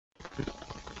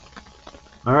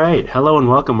All right, hello and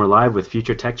welcome. We're live with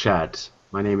Future Tech Chat.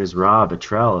 My name is Rob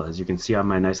Atrell, as you can see on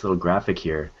my nice little graphic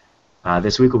here.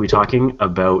 This week we'll be talking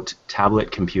about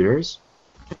tablet computers.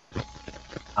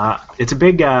 It's a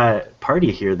big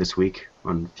party here this week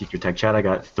on Future Tech Chat. I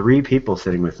got three people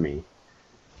sitting with me.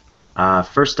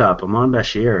 First up, Aman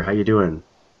Bashir. How you doing?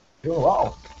 Doing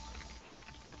well.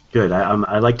 Good.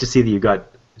 I like to see that you got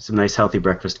some nice healthy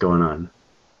breakfast going on.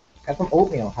 Got some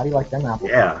oatmeal. How do you like them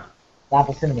apples? Yeah.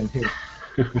 Apple cinnamon too.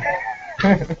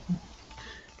 We've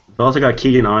also got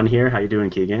Keegan on here. How you doing,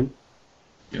 Keegan?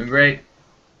 Doing great.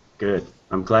 Good.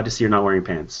 I'm glad to see you're not wearing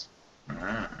pants.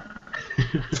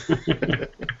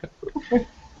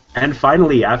 And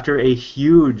finally, after a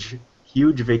huge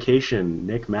vacation,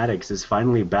 Nick Maddox is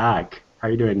finally back. How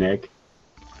are you doing, Nick?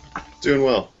 Doing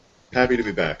well. Happy to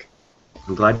be back.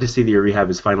 I'm glad to see that your rehab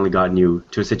has finally gotten you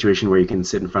to a situation where you can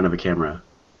sit in front of a camera.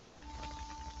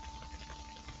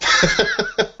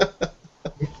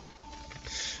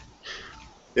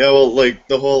 Yeah, well, like,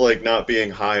 the whole, like, not being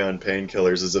high on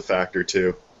painkillers is a factor,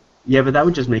 too. Yeah, but that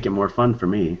would just make it more fun for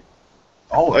me.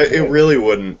 Oh, It really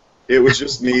wouldn't. It was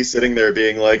just me sitting there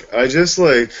being like, what's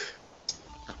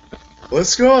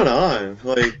going on?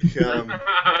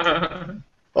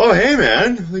 Oh, hey,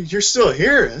 man, like, you're still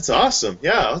here. That's awesome.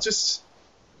 Yeah, I'm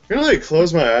gonna, like,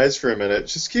 close my eyes for a minute.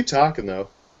 Just keep talking, though.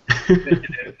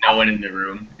 No one in the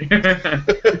room.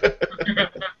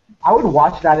 I would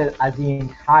watch that as the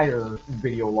entire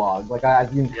video log, like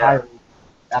as the entire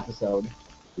episode.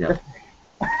 Yeah.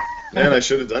 Man, I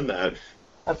should have done that.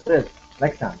 That's it.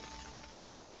 Next time.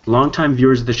 Longtime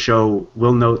viewers of the show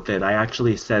will note that I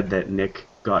actually said that Nick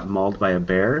got mauled by a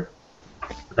bear.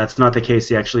 That's not the case.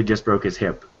 He actually just broke his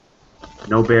hip.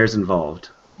 No bears involved.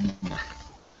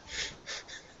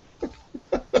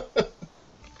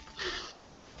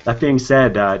 That being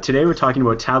said, today we're talking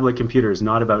about tablet computers,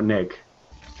 not about Nick.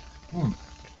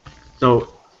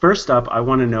 So first up, I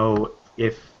want to know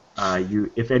if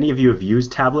any of you have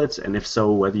used tablets, and if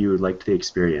so, whether you liked the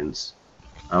experience.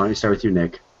 I want to start with you,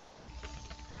 Nick.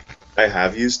 I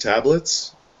have used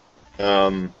tablets.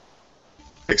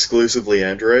 Exclusively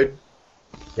Android.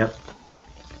 Yep.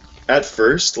 At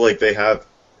first, like,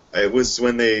 it was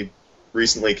when they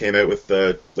recently came out with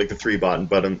the three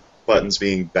buttons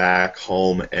being back,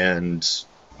 home, and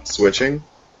switching.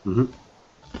 Mm-hmm.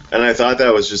 And I thought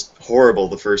that was just horrible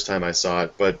the first time I saw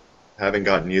it, but having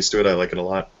gotten used to it, I like it a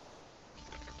lot.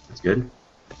 That's good.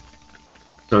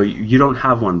 So you don't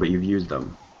have one, but you've used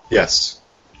them. Yes.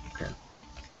 Okay.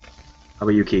 How about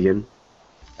you, Keegan?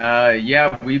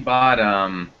 Yeah, we bought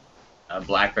a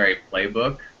BlackBerry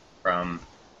Playbook from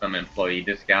some employee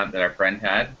discount that our friend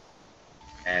had,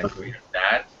 and Okay. we used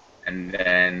that. And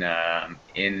then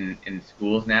in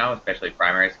schools now, especially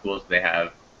primary schools, they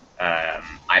have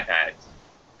iPads.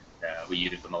 We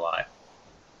use them a lot.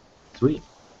 Sweet.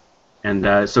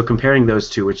 And so comparing those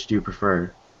two, which do you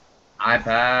prefer?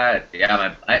 iPad,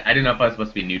 yeah, I didn't know if I was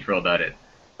supposed to be neutral about it,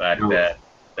 but No.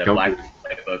 the Go. BlackBerry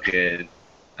Playbook is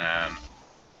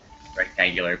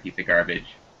rectangular piece of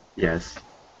garbage. Yes.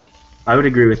 I would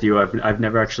agree with you. I've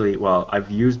never actually, well,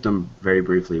 I've used them very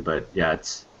briefly, but yeah,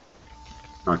 it's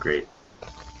not great.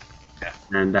 Yeah.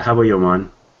 And how about you,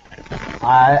 Oman?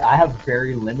 I have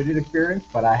very limited experience,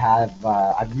 but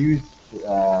I've used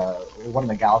one of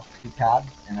the Galaxy tabs,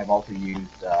 and I've also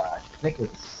used I think it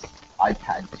was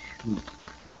iPad 2.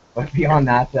 But beyond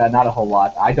that, not a whole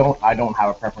lot. I don't have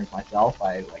a preference myself.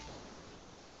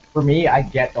 For me, I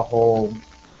get the whole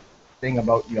thing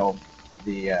about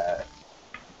the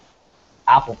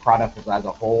Apple product as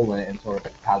a whole and sort of the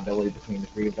compatibility between the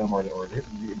three of them, or the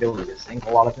ability to sync a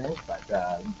lot of things.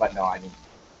 But no, I mean,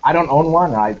 I don't own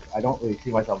one. I don't really see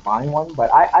myself buying one,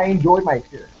 but I enjoyed my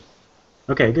experience.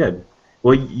 Okay, good.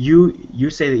 Well,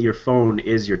 you say that your phone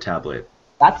is your tablet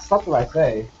That's what I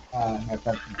say.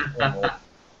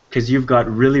 because you've got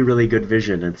really good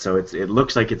vision, and so it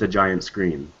looks like it's a giant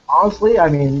screen. Honestly, I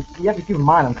mean, you have to keep in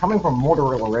mind, I'm coming from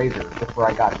Motorola Razr before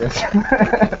I got this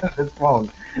this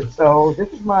phone. So this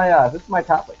is my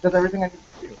tablet. It does everything I need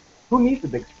to do. Who needs a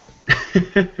big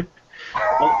screen?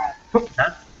 Well,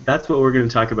 that's what we're going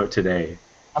to talk about today.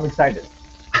 I'm excited.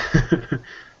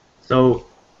 So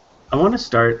I want to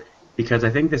start because I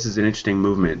think this is an interesting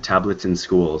movement, tablets in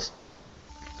schools.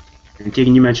 And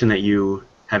Keegan, you mentioned that you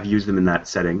have used them in that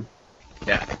setting.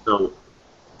 Yeah. So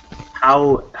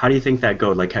how do you think that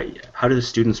goes? Like, how do the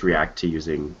students react to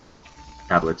using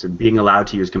tablets and being allowed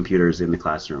to use computers in the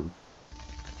classroom?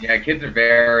 Yeah, kids are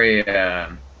very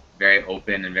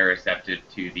open and very receptive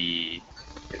to the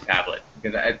tablet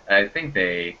because I think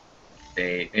they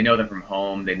know them from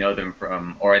home, they know them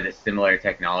from or the similar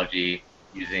technology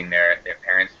using their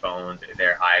parents' phones,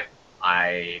 their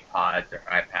iPods or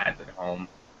iPads at home.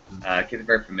 Kids are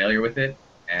very familiar with it,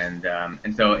 and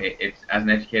so it's as an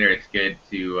educator, it's good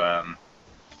to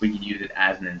we can use it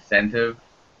as an incentive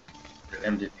for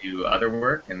them to do other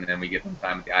work, and then we give them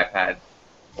time with the iPads,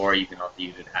 or you can also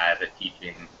use it as a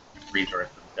teaching resource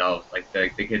themselves. Like the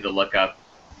kids will look up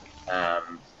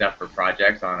stuff for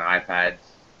projects on iPads.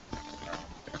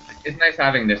 It's nice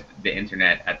having the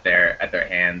internet at their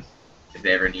hands if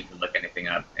they ever need to look anything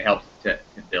up. It helps to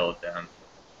build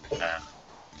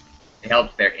it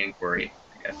helps their inquiry,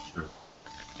 I guess. Sure.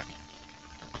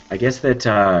 I guess that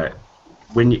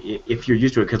if you're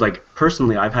used to it, because like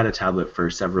personally, I've had a tablet for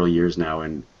several years now,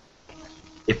 and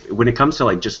when it comes to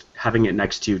like just having it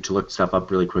next to you to look stuff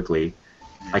up really quickly,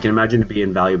 I can imagine it being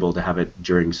invaluable to have it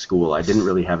during school. I didn't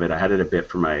really have it. I had it a bit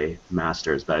for my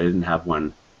masters, but I didn't have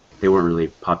one. They weren't really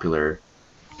popular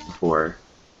before.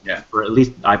 Yeah. Or at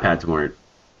least iPads weren't.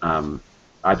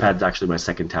 iPad's actually my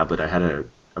second tablet. I had a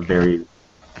very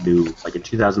new, like a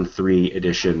 2003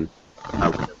 edition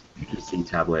PC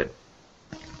tablet.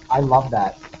 I love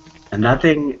that. And that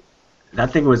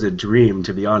thing was a dream,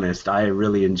 to be honest. I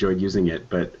really enjoyed using it,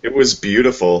 but It was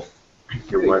beautiful.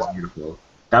 it was beautiful.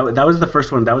 That was the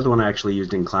first one. That was the one I actually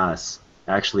used in class.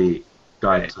 I actually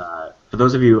got, for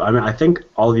those of you, I mean, I think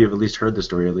all of you have at least heard the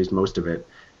story, at least most of it,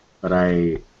 but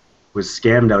I was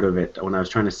scammed out of it when I was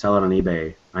trying to sell it on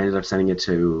eBay. I ended up sending it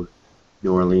to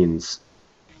New Orleans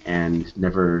and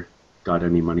never got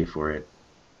any money for it.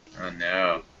 Oh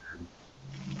no.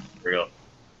 Real.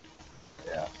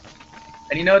 Yeah.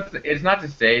 And it's not to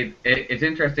say it's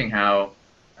interesting how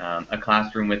a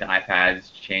classroom with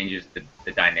iPads changes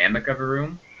the dynamic of a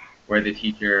room, where the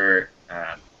teacher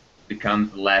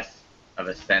becomes less of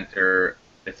the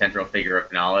central figure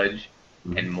of knowledge,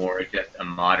 and more just a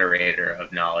moderator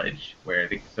of knowledge, where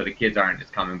so the kids aren't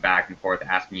just coming back and forth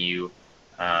asking you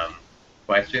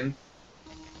questions.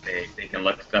 They can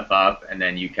look stuff up, and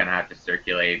then you kind of have to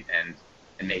circulate and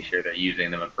make sure they're using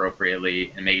them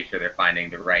appropriately and making sure they're finding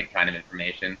the right kind of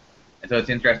information. And so it's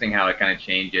interesting how it kind of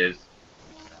changes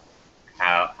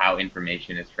how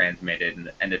information is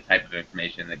transmitted and the type of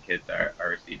information that kids are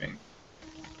receiving.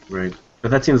 Right. But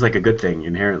that seems like a good thing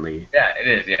inherently. Yeah, it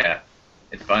is, yeah.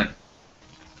 It's fun.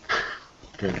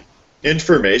 Okay.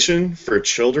 Information for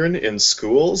children in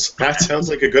schools? That sounds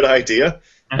like a good idea.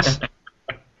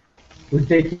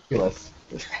 Ridiculous.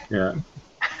 Yeah.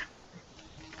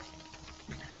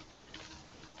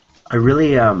 I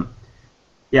really,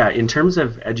 in terms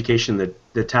of education,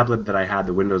 the tablet that I had,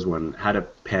 the Windows one, had a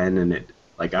pen, and it,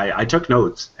 like, I took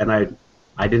notes, and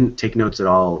I didn't take notes at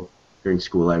all during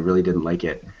school. I really didn't like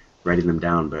it, writing them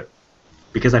down, but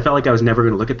because I felt like I was never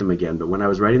going to look at them again. But when I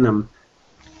was writing them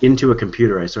into a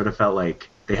computer, I sort of felt like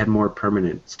they had more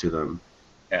permanence to them.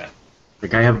 Yeah.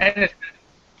 Like I have. And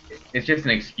it's just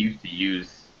an excuse to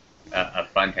use a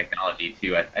fun technology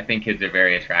too. I think kids are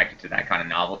very attracted to that kind of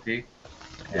novelty.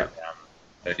 Yeah. And,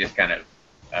 so it just kind of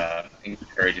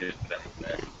encourages them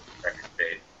to record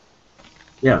space.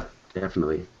 Yeah,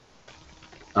 definitely.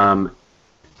 I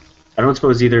don't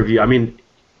suppose either of you. I mean,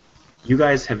 you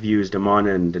guys have used, Amon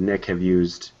and Nick have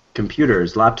used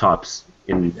computers, laptops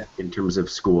in terms of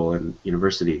school and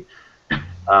university.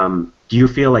 Do you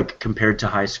feel like compared to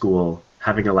high school,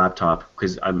 having a laptop,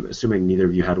 because I'm assuming neither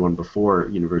of you had one before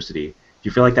university, do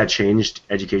you feel like that changed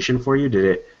education for you? Did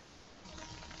it,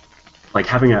 like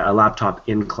having a laptop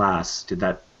in class,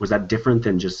 was that different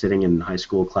than just sitting in high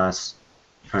school class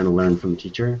trying to learn from the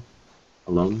teacher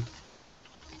alone?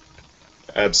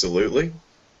 Absolutely.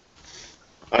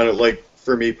 I don't like,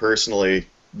 for me personally,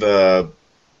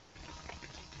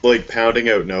 pounding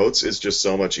out notes is just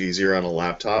so much easier on a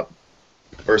laptop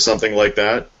or something like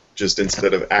that, just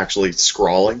instead of actually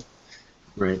scrawling.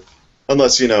 Right.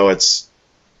 Unless, it's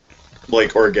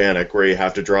like organic, where you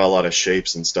have to draw a lot of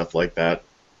shapes and stuff like that.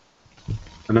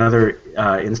 Another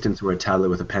instance where a tablet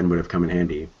with a pen would have come in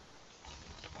handy.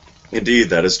 Indeed,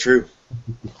 that is true.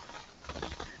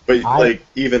 But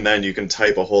even then, you can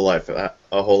type a whole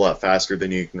lot faster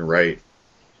than you can write.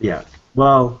 Yeah.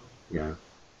 Well, yeah.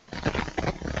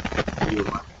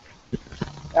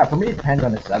 Yeah, for me it depends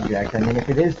on the subject. I mean, if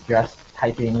it is just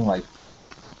typing, like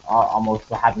almost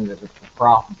having the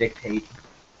prof dictate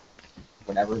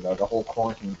whatever the whole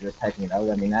course and just typing it out,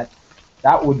 I mean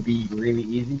that would be really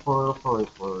easy for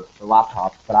the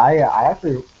laptops. But I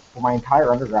actually, for my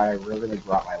entire undergrad, I really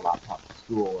brought my laptop to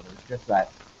school, and it was just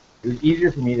that it was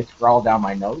easier for me to scroll down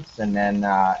my notes, and then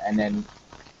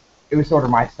it was sort of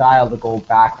my style to go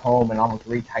back home and almost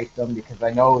retype them, because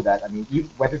I know that, I mean,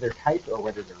 whether they're typed or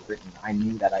whether they're written, I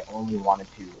knew that I only wanted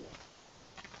to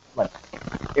like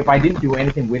if I didn't do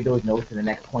anything with those notes in the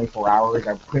next 24 hours,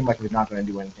 I pretty much was not going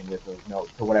to do anything with those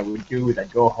notes. So what I would do is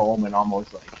I'd go home and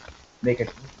almost like make a,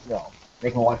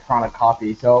 make an electronic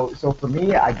copy. So for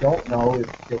me, I don't know if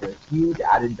there's a huge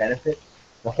added benefit.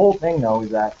 The whole thing though is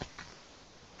that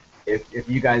if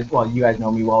you guys, well, you guys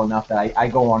know me well enough that I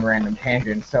go on random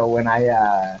tangents. So when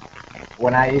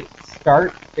I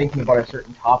start thinking about a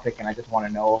certain topic and I just want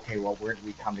to know, okay, well, where did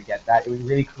we come to get that? It was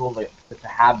really cool to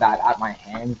have that at my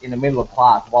hands in the middle of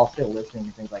class while still listening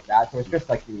and things like that. So it's just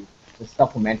like the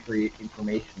supplementary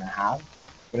information to have.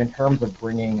 But in terms of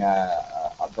bringing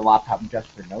the laptop just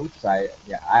for notes, I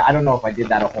don't know if I did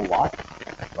that a whole lot,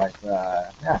 but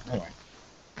yeah, anyway.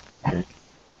 Okay.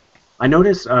 I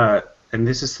noticed, and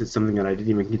this is something that I didn't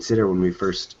even consider when we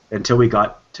first, until we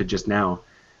got to just now.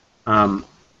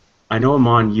 I know,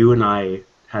 Amon, you and I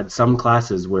had some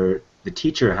classes where the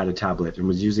teacher had a tablet and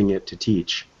was using it to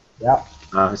teach. Yeah.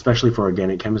 Especially for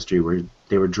organic chemistry, where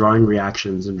they were drawing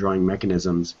reactions and drawing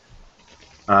mechanisms.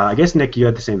 I guess, Nick, you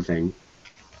had the same thing.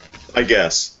 I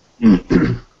guess.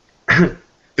 The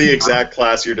exact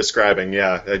class you're describing,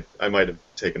 yeah, I might have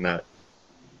taken that.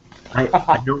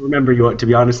 I don't remember you. To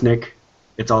be honest, Nick,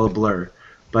 it's all a blur.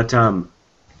 But I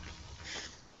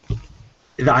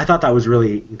thought that was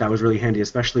really handy,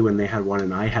 especially when they had one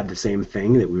and I had the same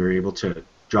thing, that we were able to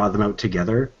draw them out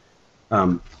together.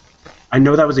 I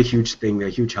know that was a huge thing, a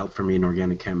huge help for me in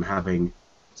organic chem, having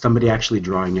somebody actually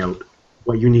drawing out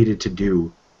what you needed to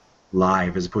do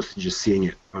live as opposed to just seeing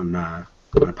it on a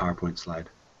PowerPoint slide.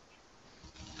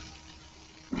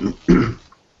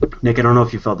 Nick, I don't know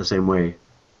if you felt the same way.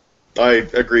 I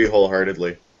agree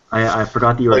wholeheartedly. I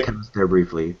forgot that you were a chemist there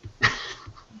briefly.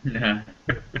 Yeah.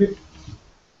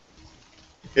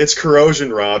 It's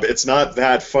corrosion, Rob. It's not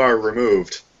that far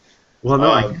removed. Well,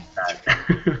 no, I get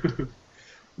that.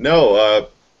 No,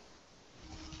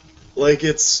 like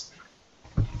it's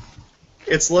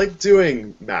like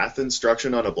doing math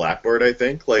instruction on a blackboard, I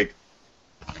think. Like,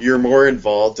 you're more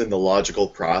involved in the logical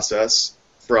process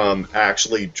from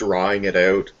actually drawing it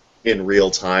out in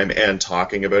real time and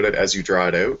talking about it as you draw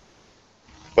it out.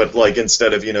 But, like,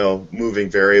 instead of, moving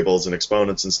variables and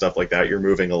exponents and stuff like that, you're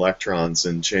moving electrons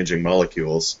and changing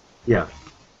molecules. Yeah.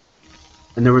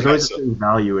 And there was always a certain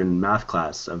value in math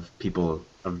class of people,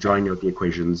 of drawing out the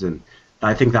equations, and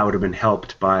I think that would have been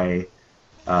helped by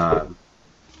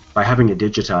having it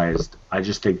digitized. I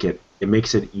just think it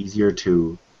makes it easier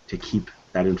to keep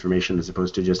that information as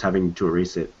opposed to just having to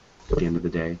erase it at the end of the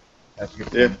day. That's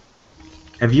good. Yeah.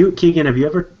 Keegan, have you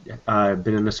ever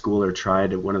been in a school or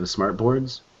tried one of the smart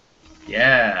boards?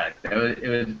 Yeah, it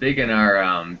was big in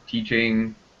our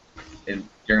teaching.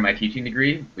 During my teaching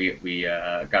degree, we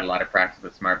got a lot of practice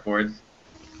with smart boards,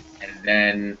 and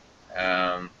then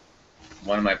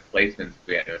one of my placements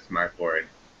we had a smart board,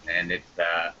 and it's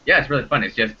really fun.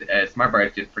 It's just a smart board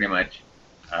is just pretty much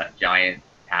a giant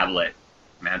tablet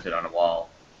mounted on a wall,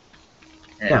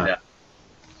 and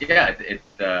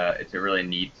it's a really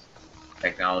neat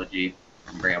technology. You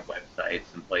can bring up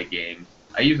websites and play games.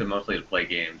 I use it mostly to play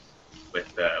games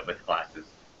with classes.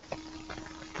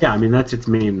 Yeah, I mean that's its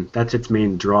main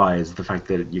draw, is the fact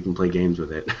that you can play games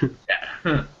with it.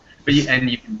 Yeah, but you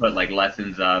can put like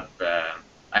lessons up.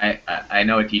 I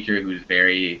know a teacher who's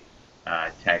very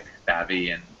tech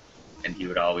savvy, and he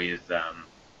would always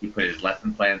he put his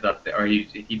lesson plans up there, or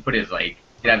he put his he'd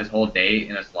have his whole day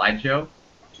in a slideshow.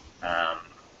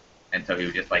 And so he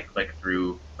would just click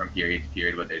through from period to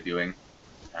period what they're doing.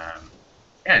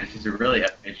 It's just a really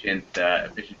efficient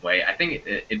way. I think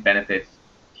it benefits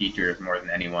teachers more than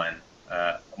anyone,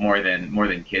 more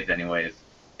than kids anyways,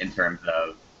 in terms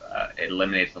of it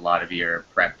eliminates a lot of your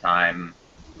prep time,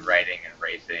 writing and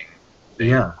racing.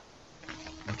 Yeah,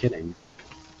 no kidding.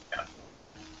 Yeah.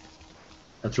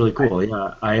 That's really cool.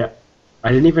 Yeah, I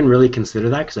didn't even really consider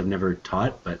that because I've never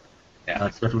taught, but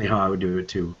that's definitely how I would do it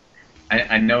too.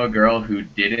 I know a girl who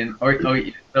didn't,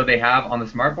 so they have, on the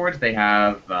smart boards, they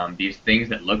have these things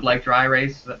that look like dry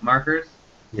erase markers,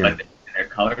 but they're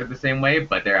colored the same way,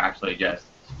 but they're actually they're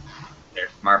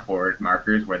smart board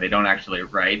markers where they don't actually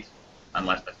write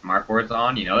unless the smart board's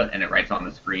on, and it writes on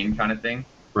the screen kind of thing.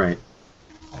 Right.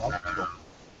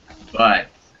 But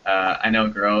I know a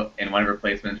girl in one of her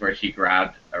placements where she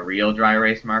grabbed a real dry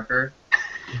erase marker,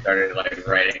 started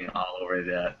writing all over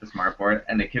the smart board,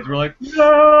 and the kids were like,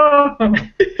 no! I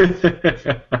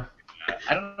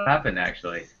don't know what happened,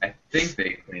 actually. I think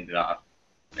they cleaned it off.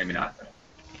 Maybe not.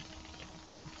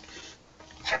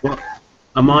 Well,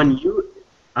 Amon,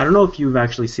 I don't know if you've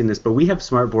actually seen this, but we have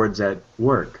smart boards at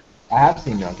work. I have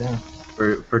seen those, yeah.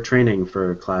 For training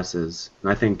for classes,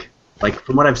 and I think,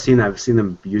 from what I've seen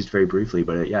them used very briefly,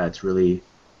 but it's really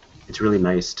it's really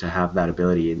nice to have that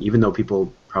ability. And even though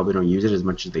people probably don't use it as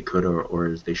much as they could or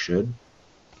as they should,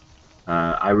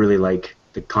 I really like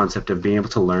the concept of being able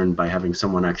to learn by having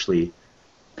someone actually.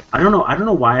 I don't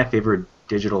know why I favor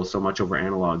digital so much over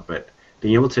analog, but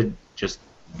being able to just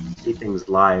see things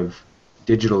live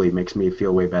digitally makes me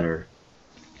feel way better.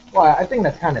 Well, I think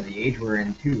that's kind of the age we're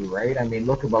in too, right? I mean,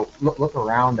 look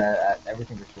around at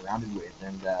everything we're surrounded with,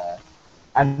 and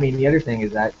I mean, the other thing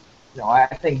is that, I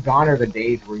think gone are the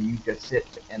days where you just sit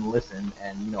and listen,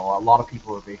 and a lot of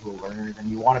people are visual learners, and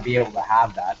you want to be able to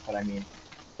have that, but I mean,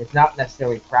 it's not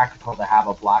necessarily practical to have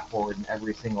a blackboard in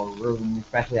every single room,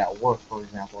 especially at work, for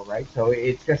example, right? So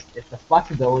it's the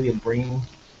flexibility of bringing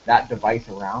that device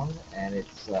around, and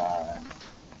it's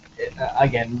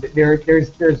again,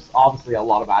 there's obviously a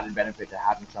lot of added benefit to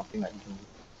having something that you can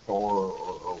store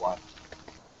or what.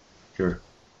 Sure.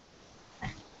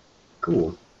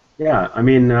 Cool. Yeah, I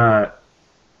mean, I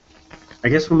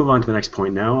guess we'll move on to the next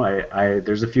point now.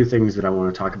 There's a few things that I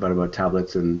want to talk about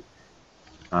tablets, and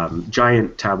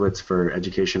giant tablets for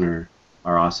education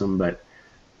are awesome, but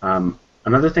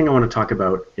another thing I want to talk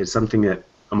about is something that,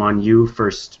 Aman, you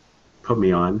first put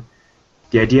me on,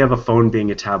 the idea of a phone being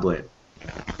a tablet.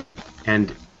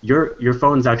 And your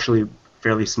phone's actually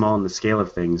fairly small in the scale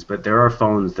of things, but there are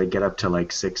phones that get up to like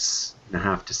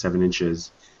 6.5 to 7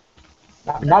 inches.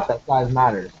 Not that size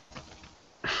matters.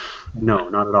 No,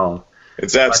 not at all.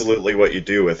 It's absolutely what you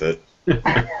do with it.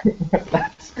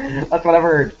 that's what I've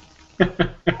heard.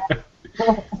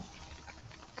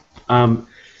 I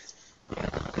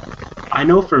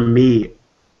know for me,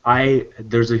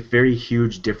 there's a very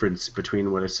huge difference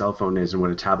between what a cell phone is and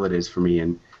what a tablet is for me,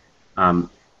 and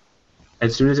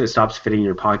as soon as it stops fitting in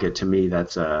your pocket, to me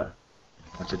that's a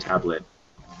tablet,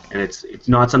 and it's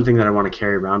not something that I want to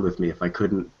carry around with me if I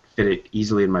couldn't fit it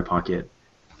easily in my pocket.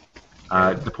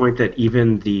 The point that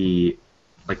even the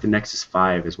Nexus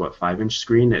 5 is 5-inch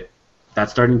screen,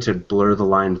 that's starting to blur the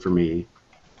line for me.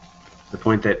 The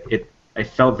point that I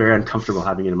felt very uncomfortable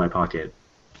having it in my pocket.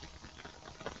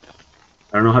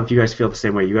 I don't know if you guys feel the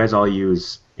same way. You guys all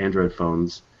use Android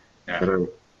phones that are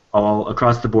all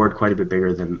across the board quite a bit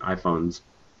bigger than iPhones.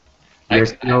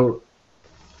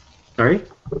 Sorry?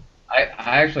 I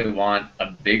actually want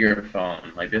a bigger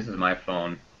phone. Like, this is my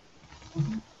phone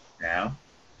now.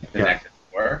 The Nexus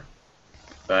 4.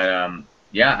 But, I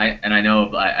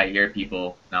know I hear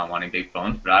people not wanting big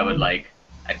phones, but I would like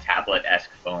a tablet-esque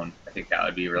phone. I think that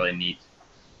would be really neat.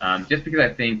 Just because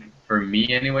I think, for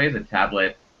me anyways, a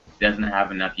tablet doesn't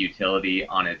have enough utility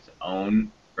on its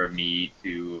own for it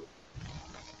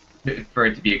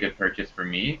to be a good purchase for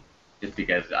me, just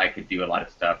because I could do a lot of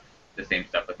stuff, the same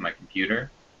stuff with my computer.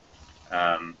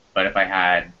 But if I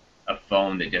had a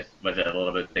phone that just was a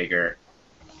little bit bigger,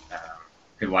 I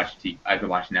could watch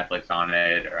Netflix on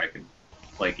it, or I could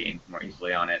play games more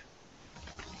easily on it.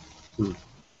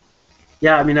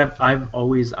 Yeah, I mean, I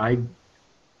want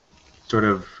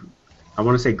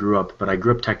to say grew up, but I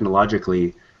grew up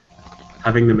technologically,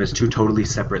 having them as two totally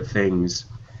separate things.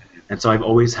 And so I've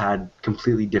always had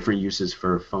completely different uses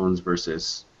for phones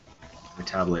versus a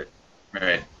tablet.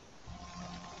 Right.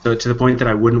 So to the point that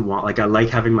I wouldn't want, I like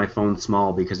having my phone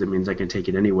small because it means I can take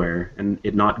it anywhere and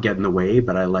it not get in the way,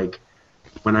 but I like,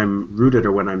 when I'm rooted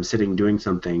or when I'm sitting doing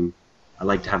something, I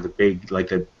like to have the big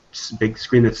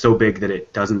screen that's so big that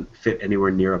it doesn't fit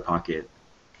anywhere near a pocket.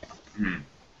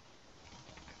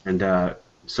 And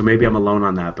so maybe I'm alone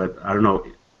on that, but I don't know.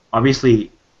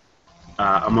 Obviously,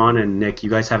 Aman and Nick, you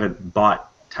guys haven't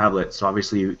bought tablets, so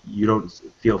obviously you don't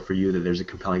feel for you that there's a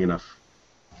compelling enough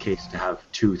case to have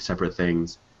two separate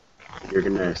things. You're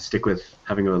going to stick with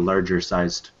having a larger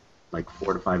sized,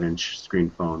 4 to 5 inch screen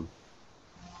phone.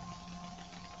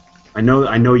 I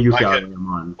know you feel it,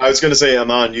 Aman. I was going to say,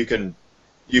 Aman, you can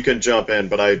jump in,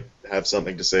 but I have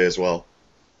something to say as well.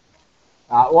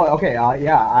 Again,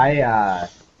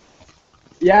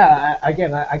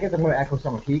 I guess I'm going to echo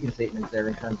some of Keegan's statements there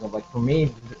in terms of, for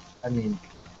me, I mean,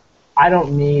 I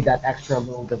don't need that extra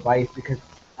little device because,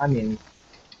 I mean,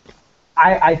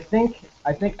 I think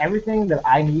everything that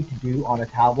I need to do on a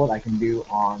tablet I can do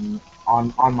on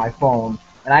my phone,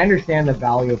 and I understand the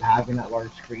value of having that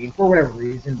large screen for whatever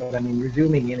reason, but I mean, you're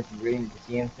zooming in if you really need to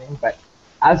see anything, but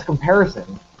as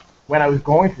comparison, when I was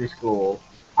going through school,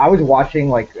 I was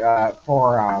watching,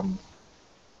 for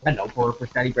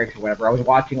study breaks or whatever, I was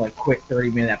watching, quick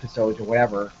 30-minute episodes or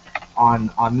whatever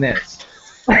on this.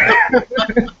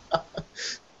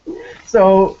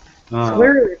 So,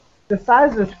 clearly, the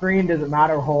size of the screen doesn't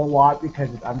matter a whole lot because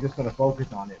I'm just going to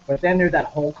focus on it. But then there's that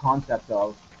whole concept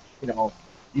of,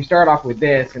 you start off with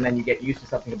this, and then you get used to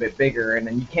something a bit bigger, and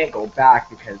then you can't go back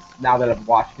because now that I've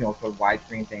watched, sort of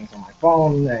widescreen things on my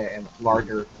phone and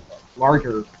larger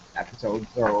episodes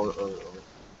or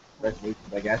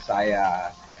resolutions, I guess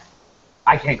I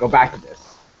can't go back to this.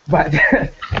 But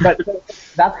but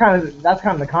that's kind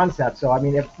of the concept. So I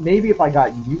mean, if I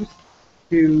got used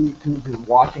to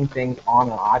watching things on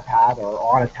an iPad or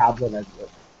on a tablet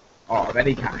of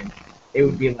any kind, it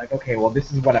would be like, okay, well,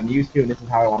 this is what I'm used to, and this is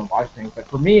how I want to watch things. But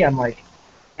for me, I'm like,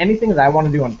 anything that I want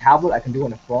to do on a tablet, I can do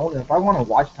on a phone. And if I want to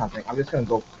watch something, I'm just going to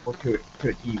go to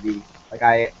a TV. Like,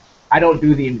 I don't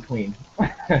do the in-between.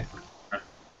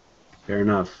 Fair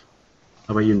enough.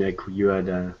 How about you, Nick? You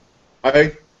had...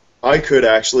 I could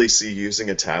actually see using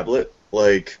a tablet.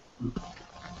 Like,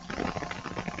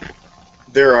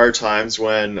 there are times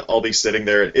when I'll be sitting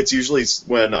there. It's usually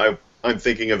when I'm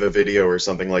thinking of a video or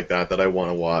something like that I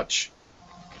want to watch.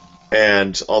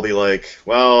 And I'll be like,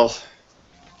 well,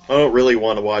 I don't really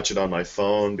want to watch it on my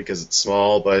phone because it's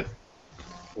small, but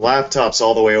laptop's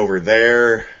all the way over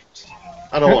there.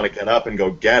 I don't want to get up and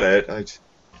go get it.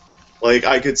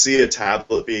 I could see a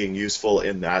tablet being useful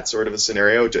in that sort of a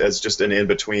scenario as just an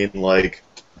in-between, like,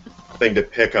 thing to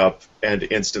pick up and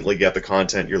instantly get the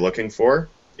content you're looking for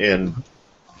in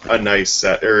a nice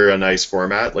set or a nice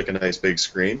format, like a nice big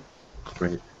screen.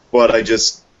 Right. But I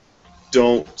just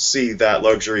don't see that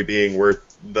luxury being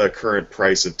worth the current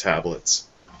price of tablets.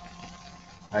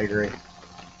 I agree.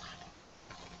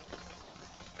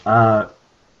 I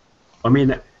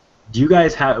mean, do you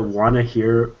guys want to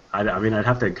hear? I mean, I'd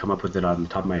have to come up with it on the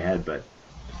top of my head, but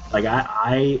like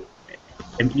I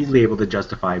am easily able to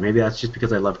justify. Maybe that's just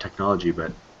because I love technology,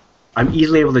 but I'm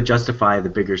easily able to justify the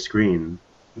bigger screen.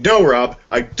 No, Rob,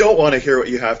 I don't want to hear what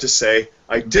you have to say.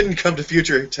 I didn't come to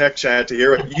Future Tech Chat to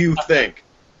hear what you think.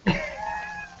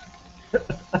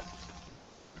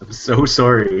 I'm so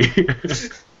sorry.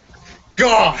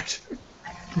 God!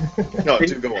 No,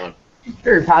 do go on.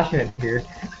 Very passionate here.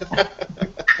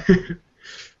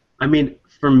 I mean,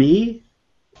 for me,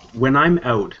 when I'm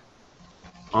out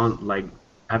on, like,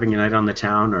 having a night on the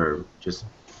town or just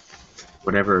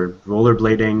whatever,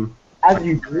 rollerblading, As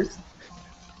you do.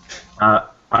 I'm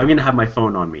going to have my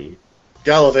phone on me.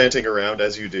 Gallivanting around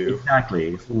as you do.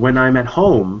 Exactly. When I'm at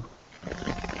home,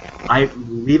 I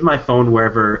leave my phone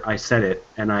wherever I set it,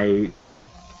 and I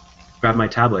grab my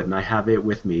tablet, and I have it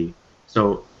with me.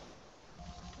 So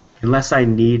unless I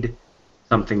need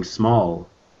something small,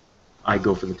 I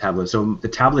go for the tablet. So the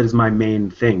tablet is my main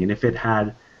thing, and if it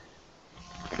had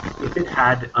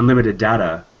unlimited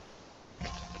data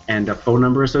and a phone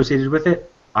number associated with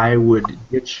it, I would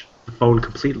ditch the phone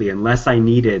completely unless I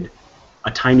needed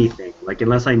a tiny thing. Like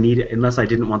unless I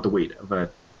didn't want the weight of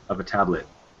a tablet,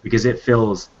 because it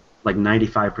fills like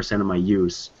 95% of my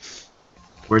use.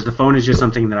 Whereas the phone is just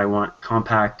something that I want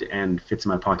compact and fits in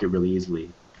my pocket really easily.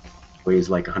 Weighs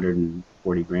like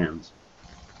 140 grams.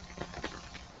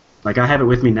 Like I have it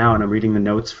with me now, and I'm reading the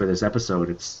notes for this episode.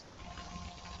 It's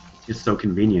just so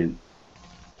convenient.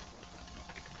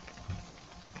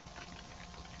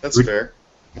 That's fair.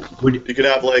 You could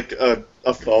have like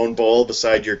a phone bowl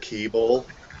beside your key bowl.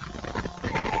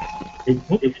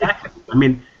 Exactly. I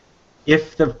mean,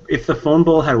 if the phone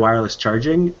bowl had wireless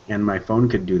charging and my phone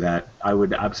could do that, I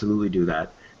would absolutely do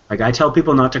that. Like I tell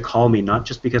people not to call me, not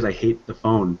just because I hate the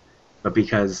phone, but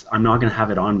because I'm not going to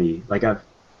have it on me. Like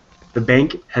the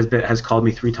bank has called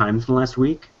me 3 times in the last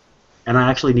week, and I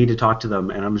actually need to talk to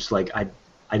them, and I'm just like I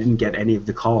didn't get any of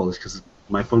the calls because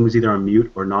my phone was either on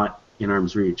mute or not in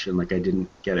arm's reach, and like I didn't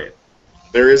get it.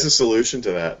 There is a solution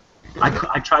to that.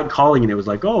 I tried calling, and it was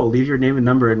like, oh, leave your name and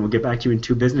number, and we'll get back to you in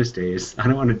 2 business days. I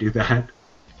don't want to do that.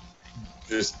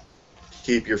 Just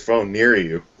keep your phone near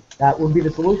you. That would be the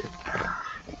solution.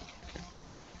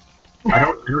 I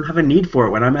don't have a need for it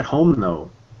when I'm at home,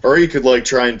 though. Or you could like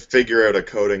try and figure out a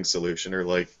coding solution, or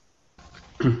like.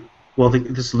 Well,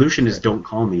 the solution is don't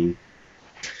call me,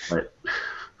 but.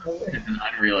 It's an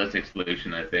unrealistic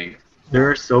solution, I think. There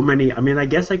are so many. I mean, I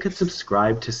guess I could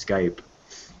subscribe to Skype,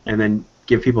 and then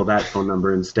give people that phone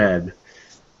number instead,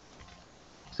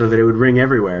 so that it would ring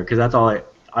everywhere. Because that's all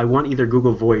I want. Either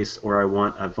Google Voice or I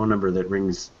want a phone number that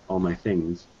rings all my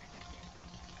things.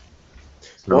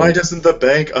 So, Why doesn't the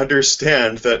bank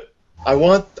understand that I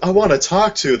want to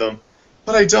talk to them,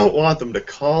 but I don't want them to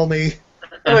call me,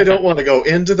 and I don't want to go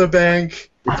into the bank.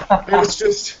 And it's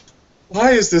just,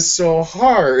 why is this so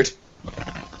hard?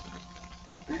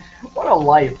 What a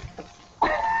life.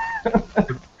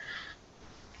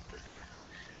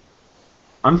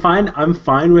 I'm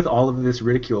fine with all of this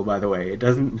ridicule, by the way. It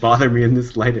doesn't bother me in the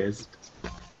slightest.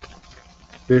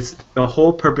 The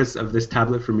whole purpose of this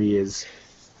tablet for me is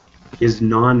is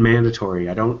non-mandatory.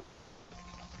 I don't.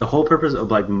 The whole purpose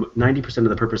of like 90% of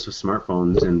the purpose of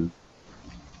smartphones and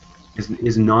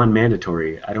is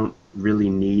non-mandatory. I don't really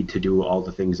need to do all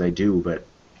the things I do, but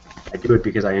I do it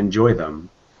because I enjoy them,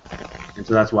 and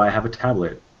so that's why I have a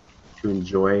tablet, to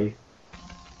enjoy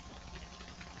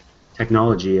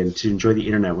technology and to enjoy the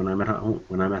internet when I'm at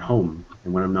home,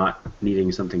 and when I'm not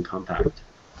needing something compact.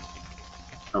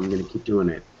 So I'm gonna keep doing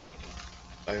it.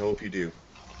 I hope you do.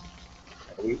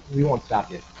 We won't stop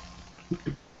you.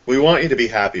 We want you to be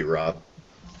happy, Rob.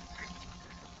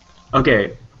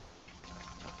 Okay.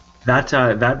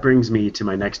 That brings me to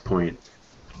my next point.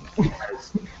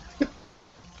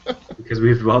 Because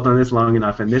we've dwelled on this long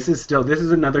enough, and this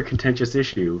is another contentious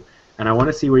issue, and I want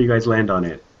to see where you guys land on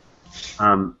it.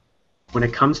 When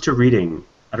it comes to reading,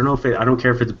 I don't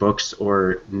care if it's books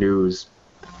or news.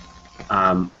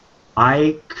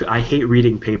 I hate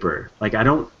reading paper. Like I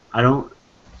don't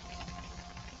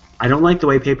like the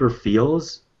way paper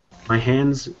feels. My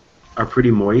hands are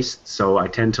pretty moist, so I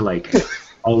tend to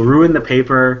I'll ruin the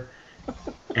paper,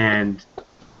 and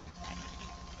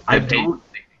I don't.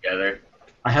 Together.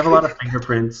 I have a lot of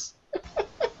fingerprints.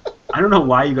 I don't know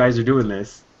why you guys are doing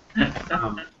this.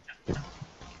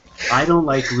 I don't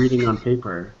like reading on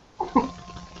paper.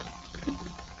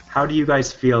 How do you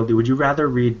guys feel? Would you rather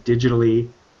read digitally,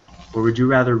 or would you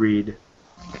rather read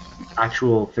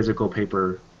actual physical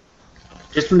paper?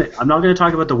 I'm not going to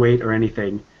talk about the weight or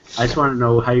anything. I just want to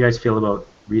know how you guys feel about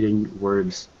reading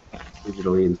words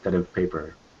digitally instead of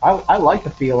paper. I like the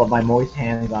feel of my moist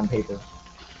hands on paper.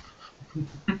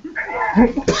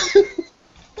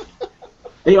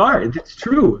 They are. It's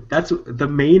true. That's the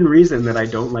main reason that I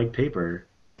don't like paper.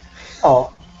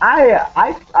 Oh,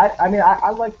 I mean, I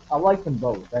like them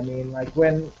both. I mean, like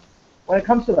when it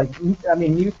comes to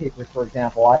newspapers, for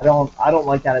example, I don't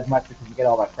like that as much because you get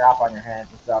all that crap on your hands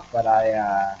and stuff. But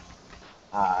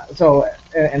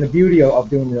and the beauty of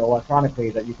doing it electronically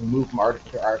is that you can move from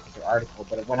article to article to article.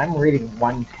 But when I'm reading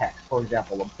one text, for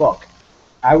example, a book,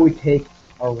 I would take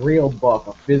a real book,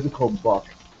 a physical book,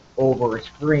 over a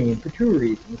screen for two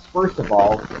reasons. First of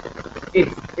all,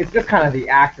 it's just kind of the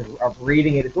act of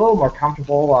reading it. It's a little more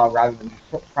comfortable rather than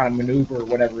just trying to maneuver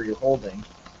whatever you're holding.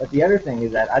 But the other thing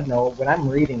is that I know when I'm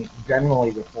reading, it's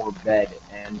generally before bed,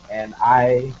 and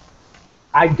I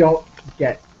don't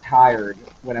get tired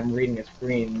when I'm reading a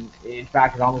screen. In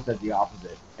fact, it almost does the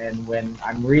opposite. And when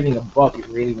I'm reading a book, it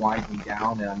really winds me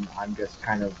down, and I'm just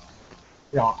kind of,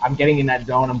 I'm getting in that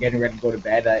zone. I'm getting ready to go to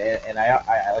bed, and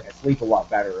I sleep a lot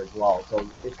better as well. So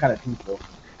it's kind of twofold.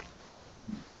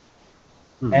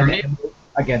 And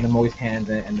again, the moist hands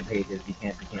and the pages, you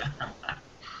can't.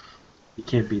 You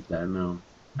can't beat that, no.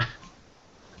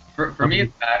 For me,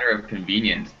 it's a matter of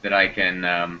convenience that I can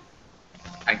kind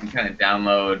of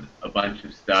download a bunch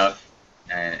of stuff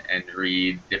and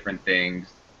read different things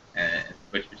and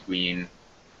switch between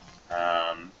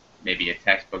maybe a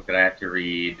textbook that I have to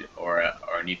read or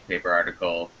a newspaper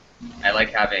article. I like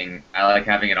having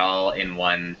it all in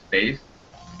one space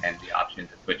and the option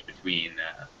to switch between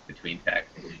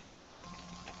texts.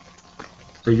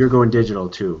 So you're going digital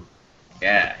too?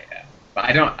 Yeah. But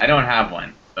I don't have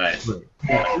one. But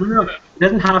no, it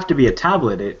doesn't have to be a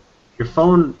tablet. Your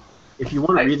phone. If you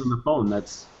want to read on the phone,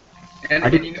 that's. And I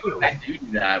do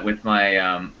that with my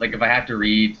if I have to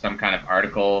read some kind of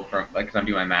article from because I'm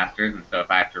doing my master's, and so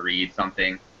if I have to read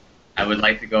something, I would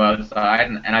like to go outside,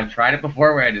 and I've tried it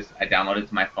before where I download it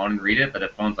to my phone and read it, but the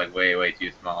phone's way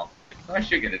too small. So I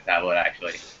should get a tablet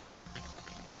actually.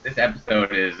 This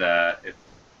episode is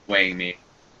weighing me.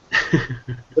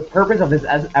 The purpose of this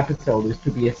episode is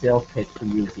to be a sales pitch for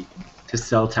you, Keaton. To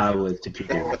sell tablets to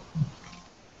people.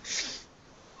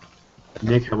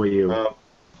 Nick, how about you?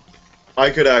 I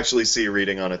could actually see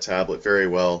reading on a tablet very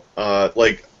well.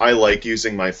 I like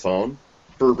using my phone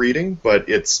for reading, but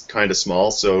it's kind of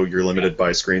small, so you're limited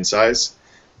by screen size.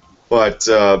 But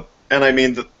and I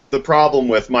mean the problem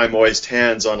with my moist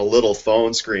hands on a little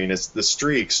phone screen is the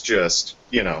streaks just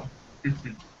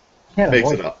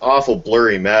makes it an awful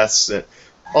blurry mess.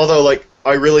 Although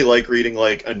I really like reading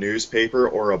a newspaper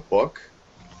or a book.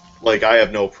 I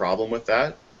have no problem with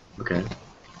that. Okay.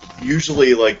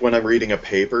 Usually, when I'm reading a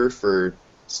paper for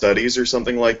studies or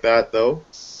something like that, though,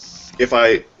 if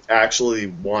I actually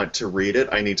want to read it,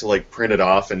 I need to print it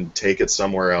off and take it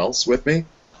somewhere else with me.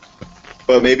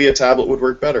 But maybe a tablet would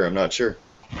work better. I'm not sure.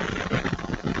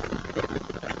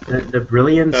 The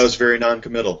brilliance. That was very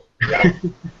non-committal.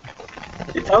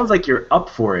 It sounds like you're up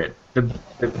for it. The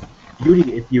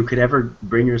beauty, if you could ever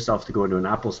bring yourself to go into an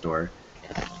Apple store,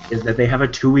 is that they have a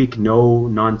 2-week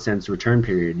no-nonsense return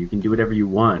period. You can do whatever you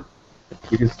want.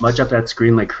 You can smudge up that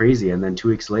screen like crazy, and then 2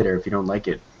 weeks later, if you don't like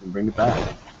it, you can bring it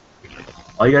back.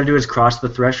 All you gotta do is cross the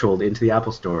threshold into the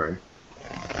Apple Store.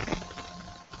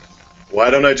 Why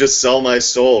don't I just sell my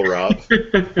soul, Rob?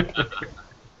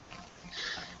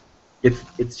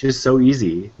 It's just so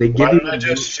easy. They give Why you. don't I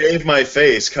just shave my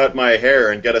face, cut my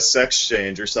hair, and get a sex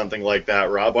change or something like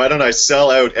that, Rob? Why don't I sell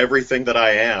out everything that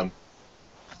I am?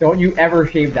 Don't you ever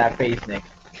shave that face, Nick.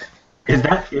 Is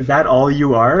that all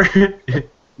you are?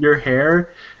 Your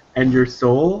hair and your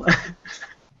soul?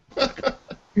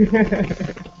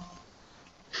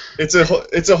 It's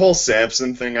a whole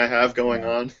Samson thing I have going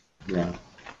on. Yeah,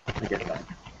 I get that.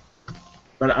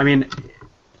 But I mean,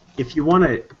 if you want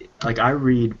to, like, I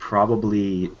read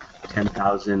probably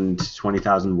 10,000,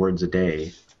 20,000 words a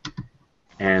day,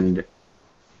 and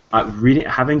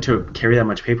having to carry that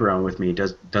much paper around with me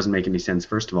doesn't make any sense.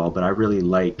 First of all, but I really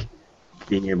like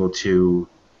being able to,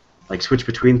 like, switch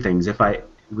between things.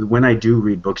 When I do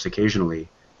read books occasionally,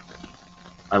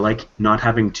 I like not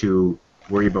having to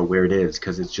worry about where it is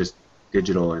because it's just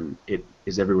digital and it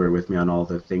is everywhere with me on all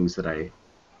the things that I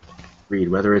read,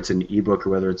 whether it's an ebook or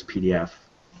whether it's a PDF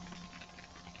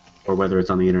or whether it's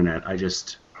on the internet.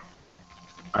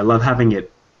 I love having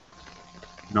it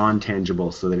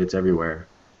non-tangible so that it's everywhere.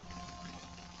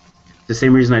 The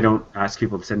same reason I don't ask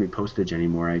people to send me postage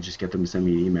anymore. I just get them to send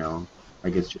me an email.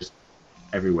 Like, it's just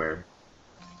everywhere.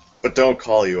 But don't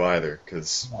call you either,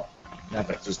 because No,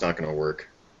 never. that's just not going to work.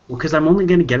 Well, because I'm only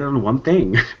going to get it on one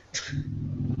thing.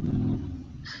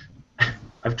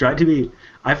 I've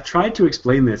tried to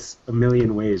explain this a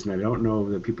million ways, and I don't know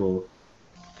that people.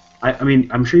 I mean,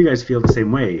 I'm sure you guys feel the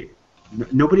same way.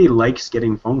 Nobody likes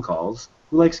getting phone calls.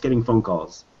 Who likes getting phone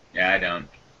calls? Yeah, I don't.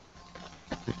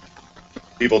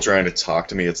 People trying to talk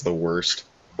to me, it's the worst.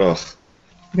 Ugh.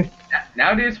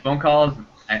 Nowadays, phone calls,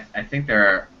 I think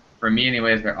for me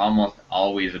anyways, they're almost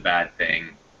always a bad thing.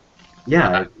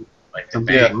 Yeah, Like the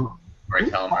something bank, wrong. or a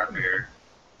telemarketer,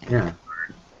 Yeah.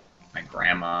 or my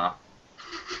grandma.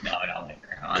 No, I don't like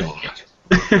grandma. I'm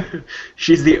God. kidding.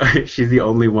 she's the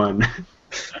only one.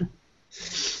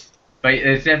 But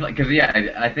it's definitely, because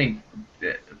yeah, I think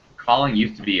that calling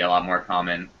used to be a lot more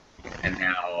common, and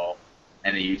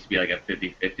it used to be like a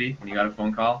 50-50 when you got a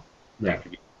phone call. Yeah. It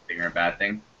could be a thing or a bad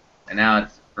thing. And now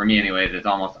it's, for me anyways, it's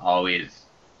almost always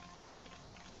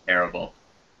terrible.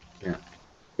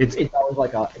 It's always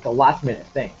like it's a last minute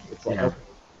thing. It's like, Yeah.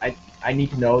 okay, I need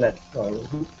to know that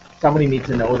somebody needs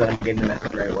to know that I'm getting the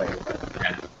message right away.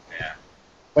 Yeah.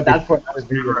 But that's what I was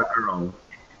never doing.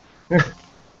 a girl.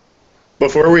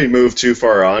 Before we move too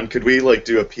far on, could we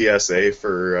do a PSA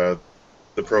for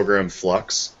the program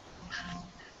Flux?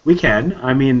 We can.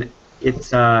 I mean,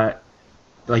 it's like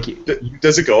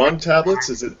Does it go on tablets?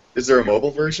 Is there a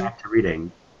mobile version? back to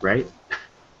reading, right?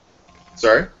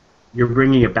 Sorry? You're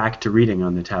bringing it back to reading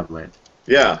on the tablet.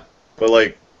 Yeah,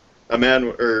 but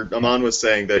Aman was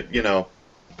saying that you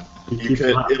keep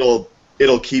it up.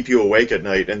 it'll keep you awake at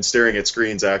night, and staring at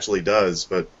screens actually does,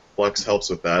 but Flux helps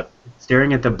with that.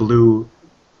 Staring at the blue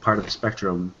part of the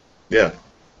spectrum Yeah.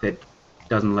 that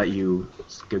doesn't let you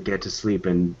get to sleep.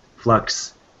 And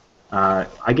Flux, I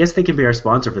guess they can be our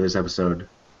sponsor for this episode.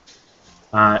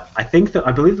 I believe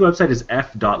the website is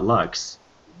f.lux,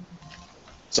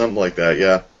 Something like that,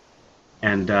 yeah.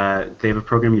 and they have a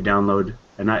program you download,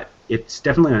 and it's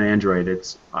definitely on Android.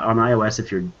 It's on iOS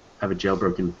if you have a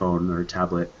jailbroken phone or a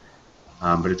tablet,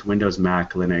 but it's Windows,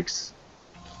 Mac, Linux.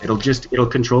 It'll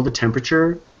control the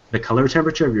temperature, the color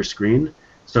temperature of your screen.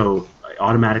 So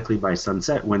automatically by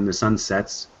sunset, when the sun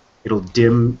sets, it'll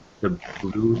dim the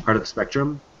blue part of the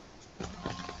spectrum.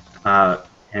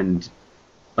 And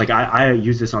like I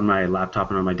use this on my laptop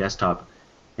and on my desktop,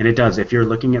 and it does. If you're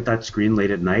looking at that screen late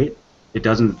at night, it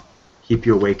doesn't keep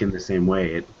you awake in the same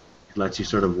way. It lets you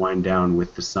sort of wind down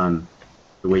with the sun,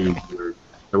 the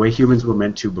way humans were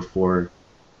meant to before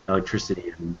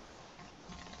electricity and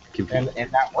computer.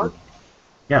 And that worked.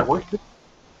 Yeah. That worked.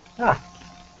 Ah,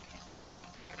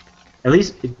 At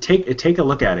least take a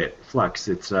look at it. Flux.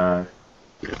 It's a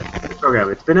program.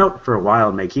 It's been out for a while,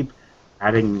 and they keep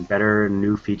adding better and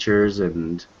new features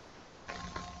and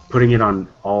putting it on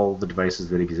all the devices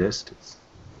that exist. It's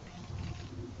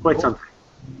quite something.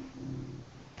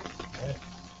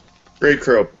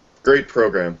 Great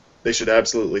program. They should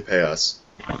absolutely pay us.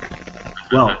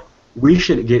 Well,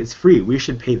 it's free. We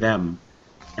should pay them,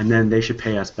 and then they should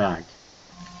pay us back.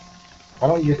 why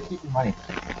don't you just keep your money?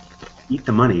 Eat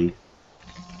the money.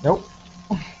 Nope.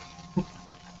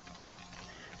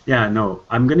 Yeah, no,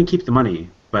 I'm gonna keep the money,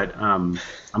 but I'm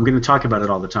gonna talk about it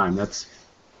all the time.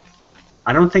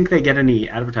 I don't think they get any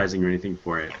advertising or anything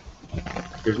for it.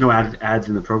 there's no ads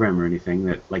in the program or anything.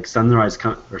 That like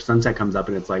or sunset comes up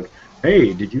and it's like,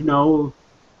 hey, did you know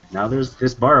now there's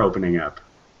this bar opening up?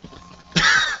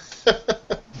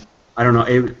 I don't know.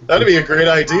 That'd be a great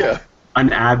idea.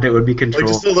 An ad that would be Like controlled.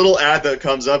 just a little ad that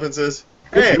comes up and says,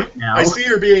 "Hey, Now. I see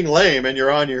you're being lame and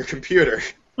you're on your computer.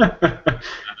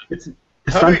 It's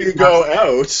How do you go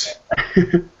out?"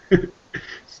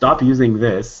 Stop using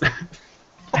this.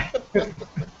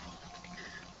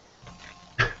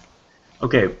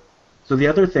 Okay, so the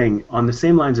other thing, on the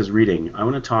same lines as reading, I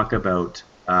want to talk about,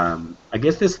 I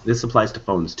guess this applies to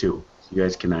phones too, so you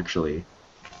guys can actually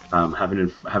have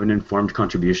an informed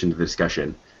contribution to the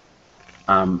discussion.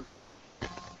 How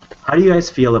do you guys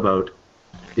feel about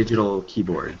digital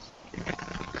keyboards?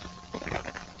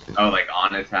 Oh, like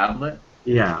on a tablet?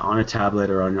 Yeah, on a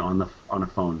tablet or on a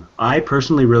phone. I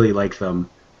personally really like them,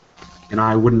 and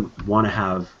I wouldn't want to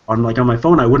have on my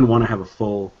phone. I wouldn't want to have a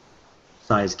full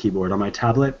size keyboard. On my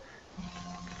tablet,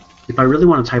 if I really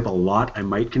want to type a lot, I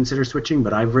might consider switching.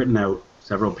 But I've written out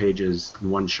several pages in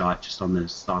one shot just on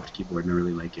this soft keyboard, and I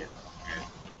really like it.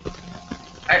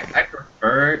 I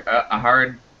prefer a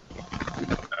hard,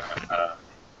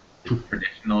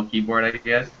 traditional keyboard, I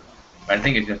guess. But I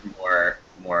think it's just more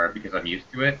because I'm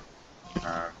used to it.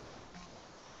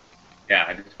 Yeah,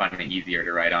 I just find it easier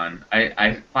to write on.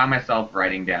 I find myself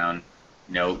writing down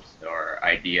notes or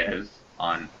ideas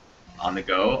on the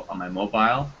go on my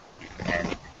mobile,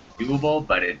 and it's doable.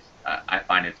 But I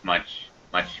find it's much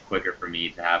quicker for me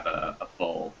to have a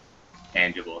full,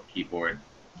 tangible keyboard.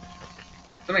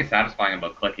 Something satisfying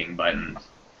about clicking buttons.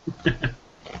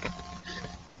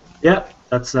 Yeah,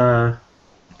 that's I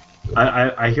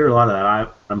hear a lot of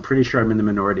that. I'm pretty sure I'm in the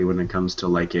minority when it comes to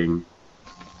liking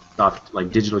soft,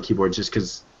 like digital keyboards, just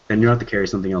because then you don't have to carry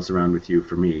something else around with you.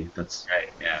 For me, that's. Right,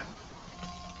 yeah.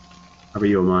 How about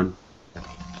you, Aman?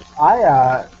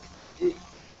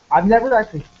 I've never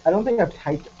actually. I don't think I've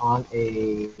typed on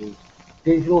a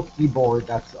digital keyboard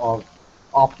that's of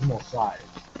optimal size.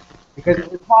 Because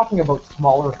if we're talking about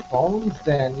smaller phones,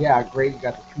 then yeah, great, you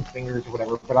got the 2 fingers or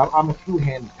whatever. But I'm a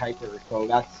 2-hand typer, so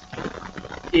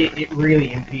it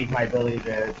really impedes my ability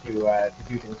to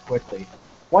do things quickly.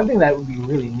 One thing that would be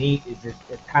really neat is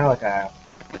it's kind of like a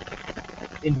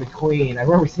in between. I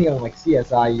remember seeing on like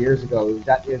CSI years ago. Is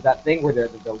that thing where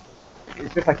it's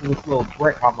just like this little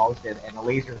brick almost, and a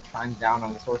laser shines down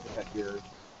on the surface that you're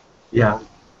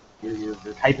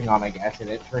typing on, I guess, and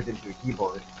it turns into a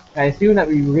keyboard. And I assume that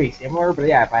would be really similar, but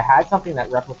yeah, if I had something that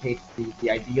replicates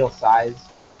the ideal size,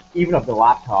 even of the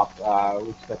laptop,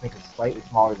 which I think is slightly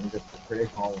smaller than just the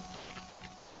traditional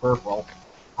peripheral,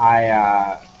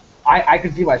 I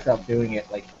could see myself doing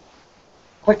it. Like,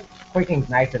 clicking's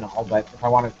nice and all, but if I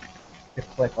want to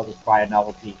click, I'll just buy a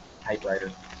novelty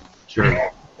typewriter. Sure.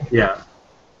 Yeah.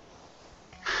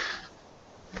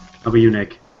 How about you,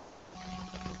 Nick?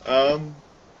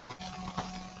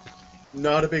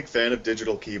 Not a big fan of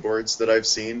digital keyboards that I've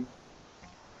seen.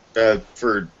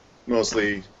 For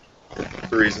mostly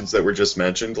the reasons that were just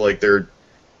mentioned. Like, they're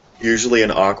usually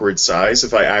an awkward size.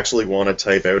 If I actually want to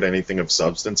type out anything of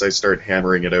substance, I start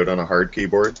hammering it out on a hard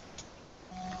keyboard.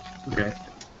 Okay.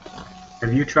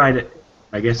 Have you tried it?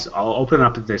 I guess I'll open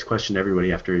up this question to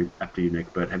everybody after you,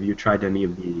 Nick. But have you tried any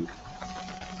of the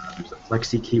there's a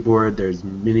Flexi keyboard? There's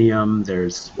Minium.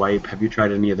 There's Swipe. Have you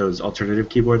tried any of those alternative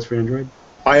keyboards for Android?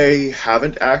 I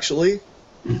haven't actually,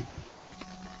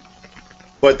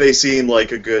 but they seem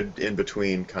like a good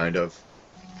in-between, kind of.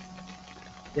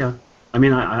 Yeah. I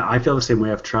mean, I feel the same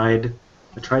way. I tried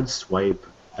Swipe.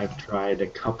 I've tried a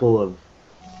couple of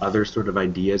other sort of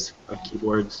ideas of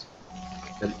keyboards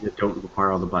that don't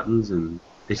require all the buttons, and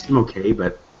they seem okay,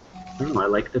 but I don't know. I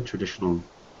like the traditional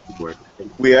keyboard. I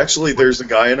think. There's a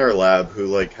guy in our lab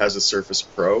who has a Surface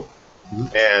Pro,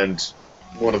 and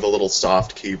one of the little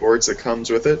soft keyboards that comes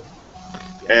with it,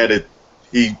 and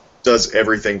he does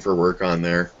everything for work on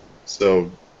there, so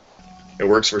it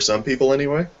works for some people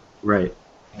anyway. Right.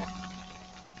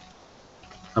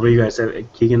 How about you guys?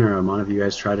 Keegan or Amon, have you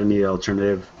guys tried any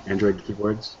alternative Android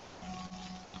keyboards?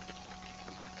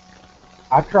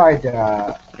 I've tried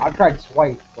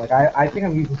Swipe. Like I think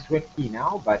I'm using SwiftKey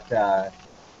now, but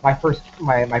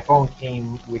my phone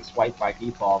came with Swipe by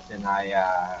default, and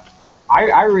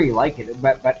I really like it.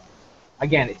 But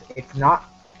again, it's not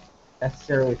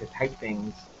necessarily to type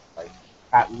things like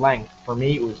at length. For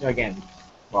me, it was, again,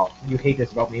 well, you hate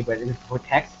this about me, but it was for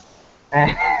text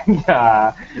and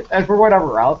for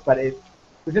whatever else. But it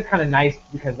was just kind of nice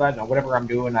because I don't know, whatever I'm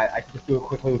doing, I could just do it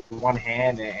quickly with one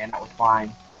hand, and that was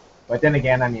fine. But then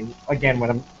again, I mean, when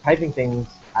I'm typing things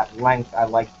at length, I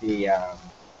like the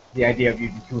idea of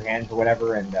using 2 hands or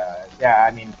whatever. And yeah,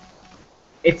 I mean,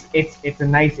 it's a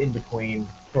nice in between,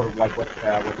 sort of like what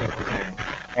Nick was saying.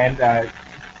 And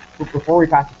before we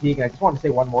pass to Keegan, I just want to say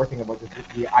one more thing about this,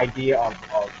 the idea of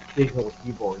digital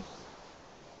keyboards.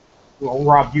 Well,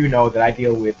 Rob, you know that I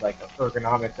deal with like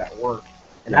ergonomics at work,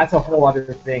 and that's a whole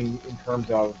other thing in terms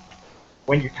of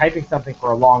when you're typing something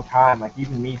for a long time. Like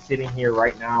even me sitting here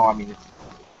right now, I mean, it's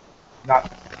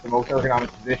not the most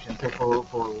ergonomic position. So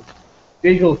for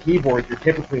digital keyboards, you're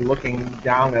typically looking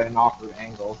down at an awkward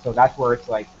angle. So that's where it's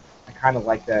like I kind of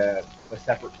like the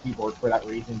separate keyboard for that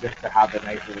reason, just to have a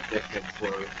nice little distance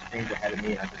where the screen's ahead of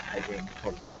me and I'm just typing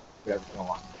sort of whatever's going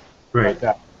on. Right.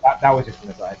 But that was just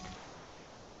an aside.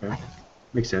 Okay.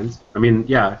 Makes sense. I mean,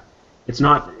 yeah, it's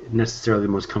not necessarily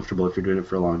the most comfortable if you're doing it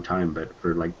for a long time, but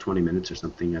for like 20 minutes or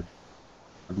something,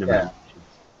 I've never had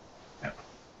Yeah.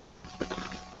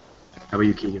 How about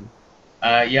you, Keegan?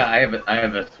 Yeah, I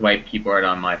have a swipe keyboard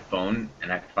on my phone,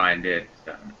 and I find it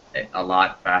a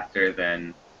lot faster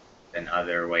than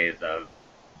other ways of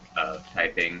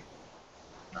typing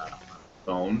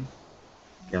phone.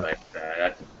 Yeah. But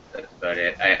that's about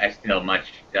it. I still like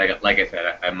I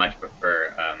said, I much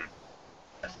prefer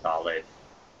a solid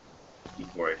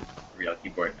keyboard, real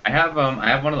keyboard. I have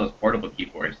one of those portable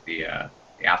keyboards, the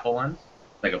Apple ones,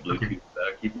 like a Bluetooth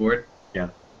keyboard. Yeah.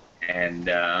 And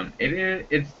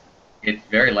it's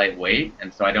very lightweight,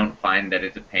 and so I don't find that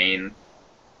it's a pain to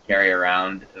carry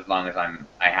around as long as I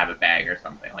have a bag or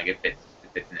something. Like it fits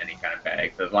in any kind of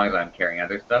bag. So as long as I'm carrying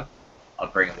other stuff, I'll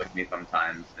bring it with me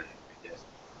sometimes, and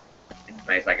it's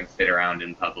nice. I can sit around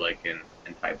in public and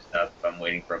type stuff if I'm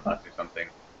waiting for a bus or something.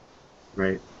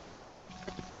 Right.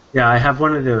 Yeah, I have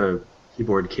one of the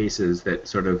keyboard cases that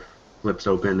sort of flips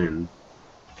open and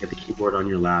get the keyboard on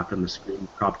your lap and the screen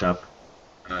propped up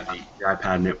your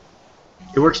iPad, and it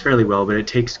works fairly well, but it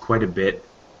takes quite a bit.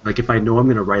 Like if I know I'm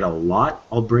going to write a lot,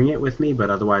 I'll bring it with me, but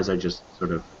otherwise I just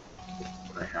sort of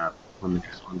what I have on the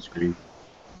screen.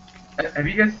 Have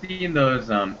you guys seen those?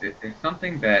 There's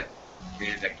something that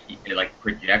is it like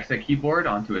projects a keyboard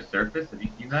onto a surface. Have you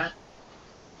seen that?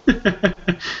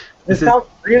 This sounds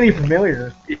really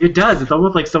familiar. It does. It's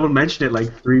almost like someone mentioned it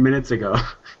like 3 minutes ago.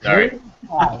 Sorry.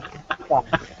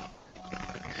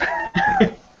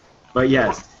 But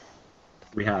yes,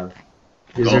 we have.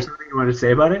 Is Cool. there something you want to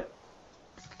say about it?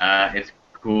 It's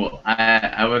cool.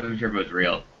 I wasn't sure if it was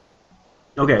real.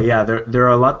 Okay, yeah, there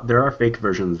are fake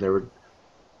versions.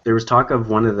 There was talk of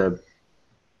one of the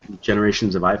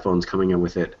generations of iPhones coming out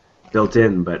with it built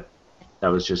in, but that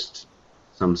was just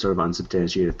some sort of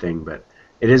unsubstantiated thing. But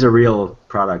it is a real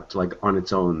product, like on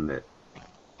its own, that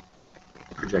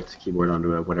projects a keyboard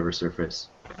onto a whatever surface.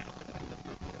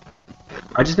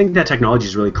 I just think that technology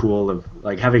is really cool, of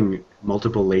like having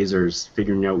multiple lasers,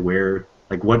 figuring out where,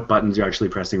 like what buttons you're actually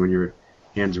pressing when your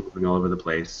hands are moving all over the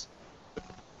place.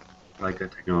 I like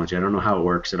that technology. I don't know how it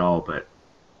works at all, but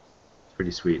it's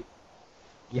pretty sweet.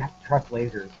 You have to trust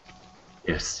lasers.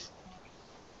 Yes.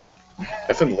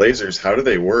 Effing lasers, how do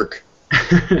they work?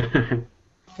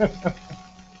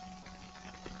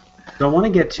 So I want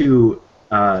to get to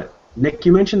Nick.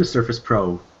 You mentioned the Surface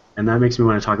Pro, and that makes me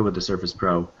want to talk about the Surface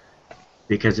Pro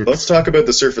because Let's talk about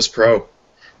the Surface Pro.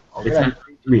 it's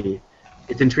intrigued me.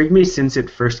 It's intrigued me since it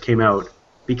first came out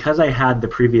because I had the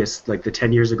previous, like the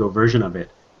 10 years ago version of it.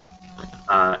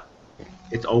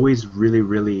 It's always really,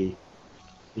 really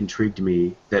intrigued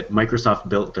me that Microsoft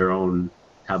built their own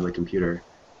tablet computer.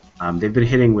 They've been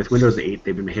hitting with Windows 8.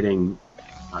 They've been hitting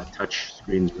touch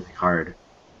screens really hard.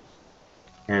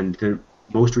 And the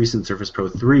most recent Surface Pro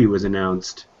 3 was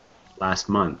announced last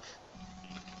month.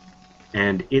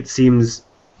 And it seems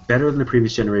better than the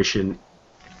previous generation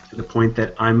to the point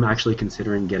that I'm actually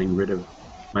considering getting rid of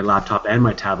my laptop and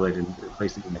my tablet and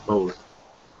replacing them both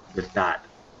with that.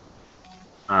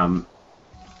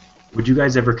 Would you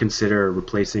guys ever consider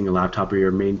replacing a laptop or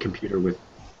your main computer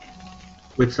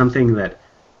with something that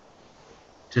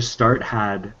to start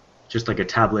had just like a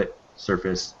tablet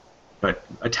surface but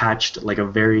attached like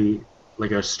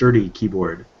a sturdy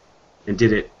keyboard and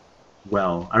did it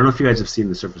well? I don't know if you guys have seen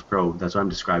the Surface Pro, that's why I'm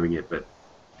describing it, but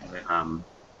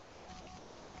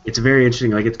it's very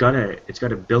interesting. Like it's got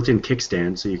a built-in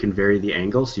kickstand so you can vary the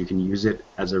angle so you can use it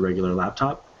as a regular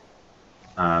laptop.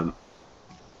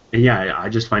 And yeah, I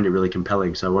just find it really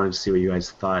compelling. So I wanted to see what you guys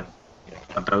thought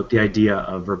about the idea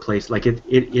of it's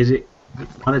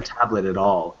not a tablet at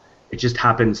all. It just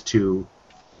happens to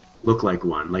look like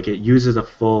one. Like it uses a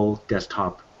full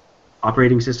desktop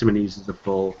operating system and it uses a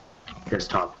full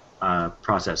desktop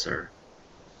processor.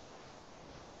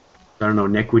 I don't know,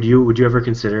 Nick. Would you ever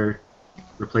consider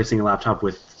replacing a laptop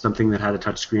with something that had a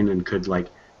touch screen and could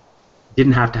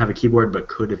didn't have to have a keyboard but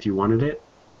could if you wanted it?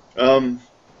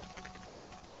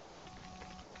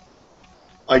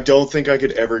 I don't think I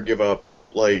could ever give up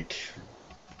like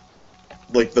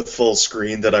the full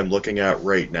screen that I'm looking at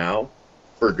right now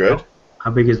for good.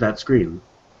 How big is that screen?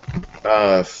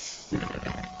 That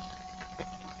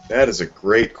is a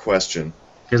great question.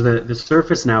 Because the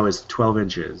Surface now is 12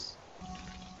 inches.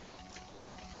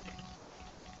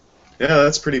 Yeah,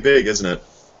 that's pretty big, isn't it?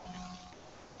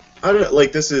 I don't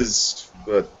like this is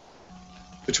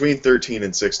between 13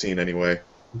 and 16 anyway.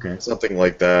 Okay. Something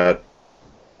like that.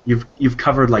 You've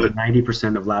covered like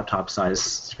 90% of laptop size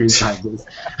screen sizes.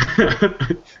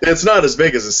 It's not as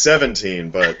big as a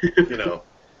 17, but you know.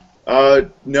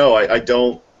 No, I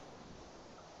don't.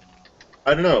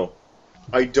 I don't know.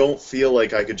 I don't feel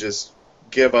like I could just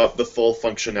give up the full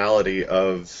functionality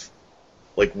of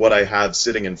like what I have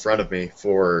sitting in front of me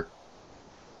for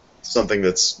something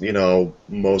that's, you know,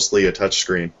 mostly a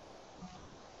touchscreen.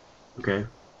 Okay.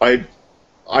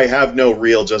 I have no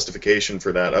real justification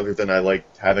for that other than I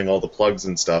like having all the plugs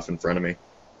and stuff in front of me.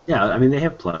 Yeah, I mean they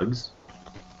have plugs.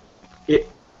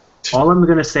 All I'm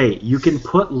gonna say, you can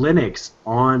put Linux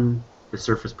on the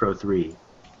Surface Pro 3.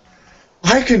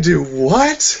 I can do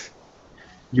what?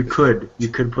 You could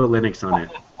put Linux on it.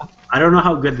 I don't know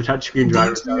how good the touchscreen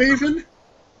drivers Ubuntu are. even?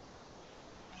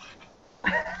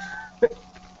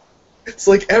 It's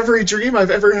like every dream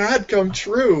I've ever had come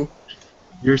true.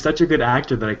 You're such a good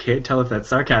actor that I can't tell if that's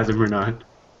sarcasm or not.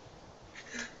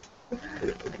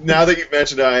 Now that you've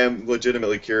mentioned it, I am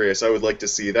legitimately curious. I would like to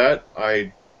see that.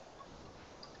 I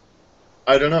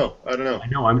don't know. I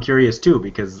know, I'm curious too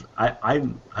because I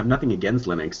have nothing against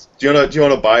Linux. Do you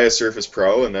wanna buy a Surface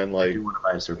Pro and then I like do want to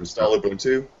buy a Surface install Pro.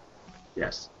 Ubuntu?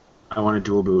 Yes. I want to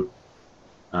dual boot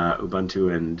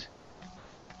Ubuntu and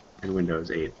Windows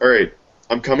 8. All right,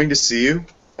 I'm coming to see you.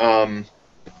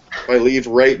 If I leave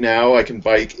right now, I can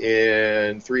bike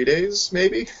in 3 days,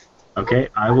 maybe. Okay,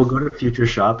 I will go to Future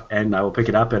Shop and I will pick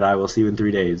it up and I will see you in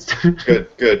 3 days.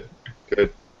 Good.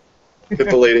 Get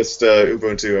the latest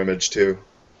Ubuntu image too.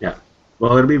 Yeah.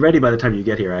 Well, it'll be ready by the time you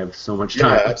get here. I have so much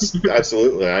time. Yeah,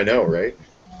 absolutely. I know, right?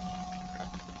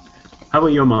 How about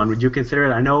you, Amon? Would you consider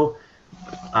it? I know,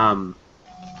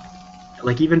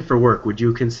 like even for work, would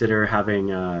you consider having,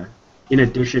 in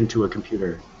addition to a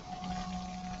computer,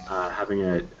 having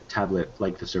a tablet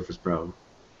like the Surface Pro?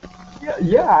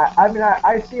 Yeah. I mean,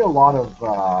 I see a lot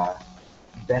of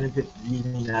benefits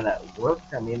using that at work.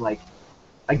 I mean, like,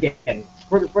 again,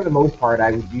 for the most part,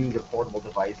 I would use a portable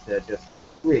device to just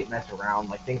really mess around,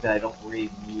 like things that I don't really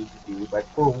need to do. But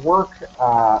for work,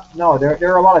 no,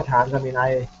 there are a lot of times. I mean,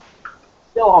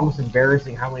 still almost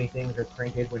embarrassing how many things are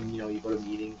printed when you go to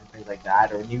meetings and things like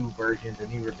that, or new versions or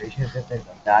new revisions and things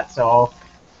like that. So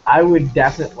I would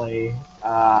definitely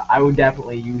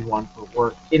use one for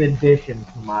work in addition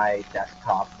to my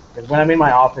desktop. Because when I'm in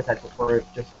my office, I prefer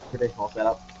just traditional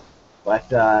setup. But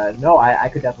no, I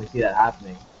could definitely see that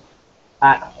happening.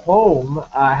 At home,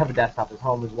 I have a desktop at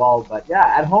home as well. But yeah,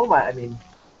 at home, I mean,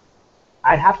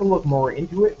 I'd have to look more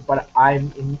into it. But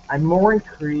I'm more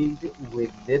intrigued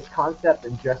with this concept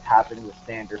than just having the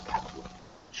standard tablet.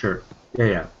 Sure.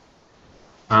 Yeah.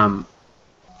 And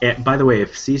by the way,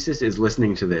 if CSIS is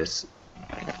listening to this,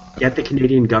 get the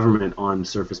Canadian government on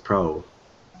Surface Pro.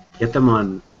 Get them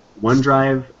on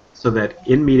OneDrive so that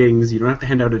in meetings you don't have to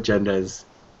hand out agendas.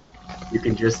 You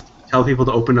can just tell people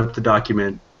to open up the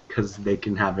document because they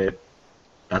can have it.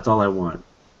 That's all I want.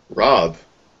 Rob,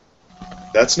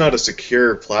 that's not a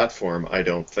secure platform, I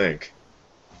don't think.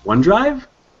 OneDrive?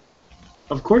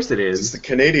 Of course it This is is. the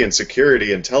Canadian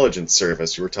Security Intelligence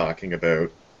Service you were talking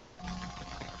about.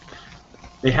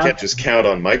 They You can't have just count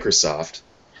on Microsoft.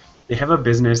 they have a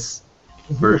business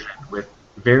version with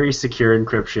very secure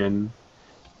encryption.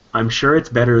 I'm sure it's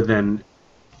better than.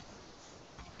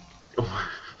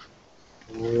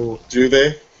 Ooh. Do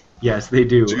they? Yes, they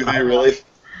do. Do they really?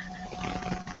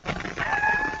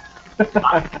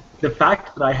 The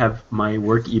fact that I have my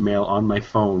work email on my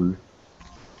phone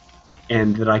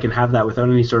and that I can have that without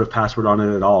any sort of password on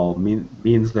it at all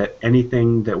means that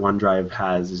anything that OneDrive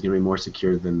has is going to be more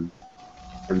secure than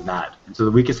that. And so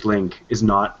the weakest link is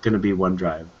not going to be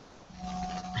OneDrive.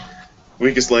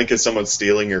 Weakest link is someone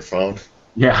stealing your phone.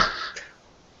 Yeah.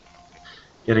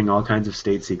 Getting all kinds of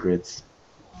state secrets.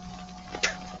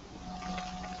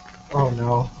 Oh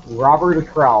no, Robert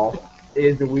Krell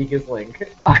is the weakest link.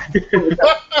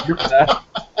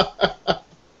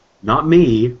 Not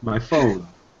me, my phone.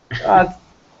 That's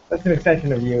an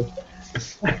extension of you.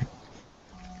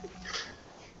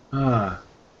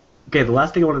 Okay, the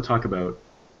last thing I want to talk about,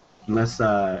 unless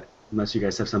you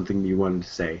guys have something you wanted to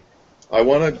say. I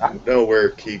want to know where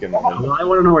Keegan went. Well, I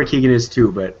want to know where Keegan is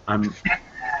too, but I'm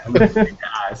afraid to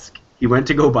ask. He went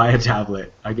to go buy a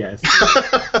tablet, I guess.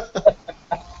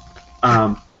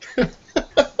 Um,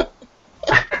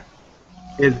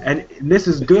 and this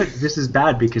is good. This is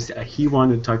bad because he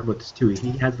wanted to talk about this too.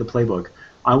 He has the playbook.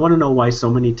 I want to know why so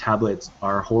many tablets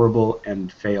are horrible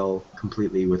and fail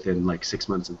completely within like 6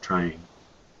 months of trying.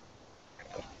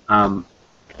 You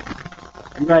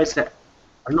guys, I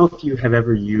don't know if you have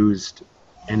ever used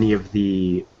any of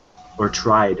the, or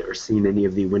tried or seen any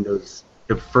of the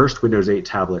first Windows 8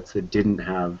 tablets that didn't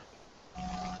have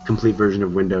a complete version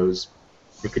of Windows.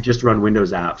 It could just run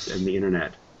Windows apps and the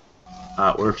internet.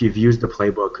 Or if you've used the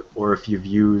playbook, or if you've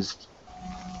used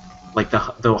like the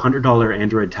 $100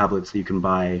 Android tablets that you can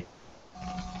buy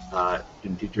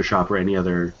in Future Shop or any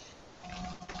other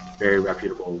very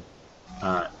reputable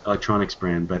electronics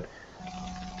brand. But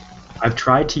I've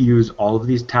tried to use all of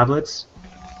these tablets,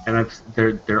 and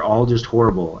they're all just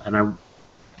horrible. And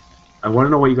I want to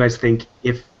know what you guys think.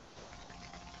 If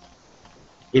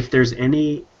there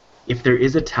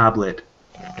is a tablet,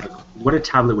 what a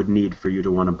tablet would need for you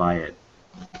to want to buy it.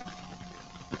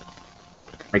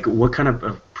 Like what kind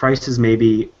of prices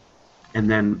maybe,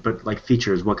 and then but like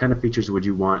features. What kind of features would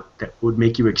you want that would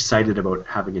make you excited about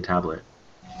having a tablet?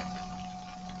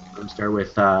 I'll start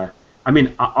with. I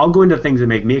mean, I'll go into things that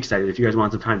make me excited if you guys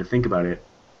want some time to think about it.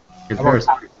 Because there's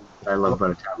something that I love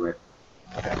about a tablet.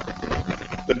 Okay.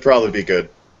 That'd probably be good.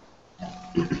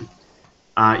 You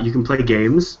can play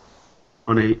games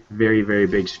on a very, very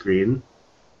big screen,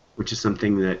 which is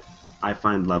something that I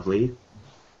find lovely.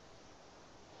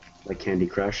 Like Candy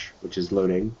Crush, which is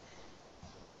loading.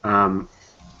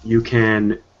 You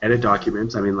can edit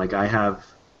documents. I mean, like I have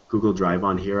Google Drive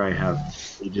on here. I have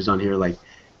Pages on here. Like,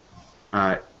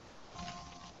 I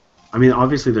mean,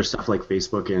 obviously there's stuff like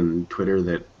Facebook and Twitter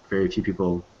that very few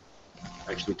people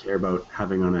actually care about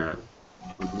having on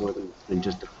more than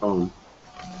just a phone.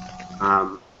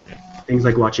 Things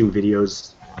like watching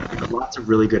videos. There's lots of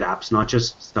really good apps, not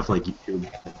just stuff like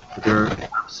YouTube. But there are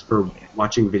apps for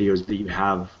watching videos that you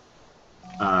have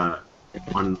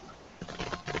on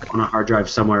a hard drive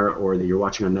somewhere, or that you're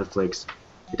watching on Netflix.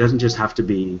 It doesn't just have to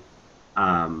be.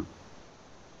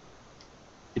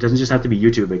 It doesn't just have to be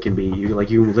YouTube. It can be you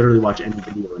can literally watch any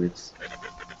video, and it's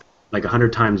like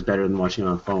 100 times better than watching it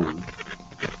on a phone.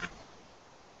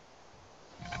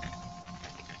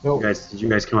 So, Did you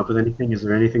guys come up with anything? Is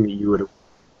there anything that you would?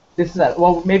 this is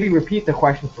well, maybe repeat the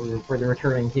question for the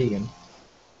returning Keegan.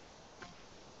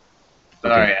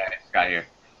 Sorry, I just got here.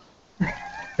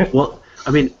 Well,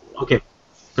 I mean, okay.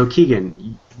 So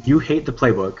Keegan, you hate the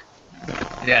playbook.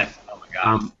 Yes. Oh my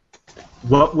god.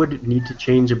 What would need to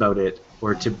change about it,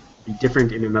 or to be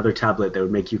different in another tablet that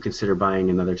would make you consider buying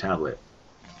another tablet?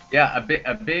 Yeah, a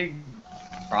big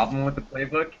problem with the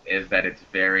playbook is that it's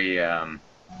very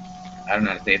I don't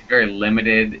know how to say, it's very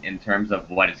limited in terms of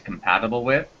what it's compatible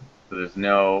with. So there's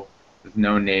no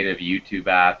native YouTube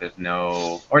app. There's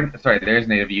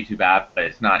native YouTube app, but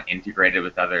it's not integrated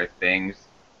with other things.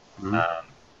 Mm-hmm.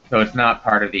 So it's not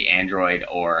part of the Android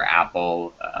or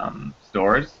Apple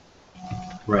stores.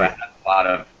 Right. So it has a lot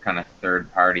of kind of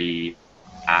third-party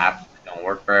apps that don't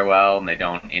work very well, and they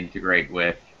don't integrate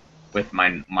with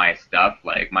my stuff,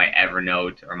 like my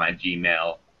Evernote or my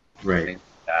Gmail. Right. Things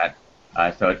like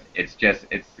that. So it's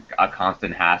a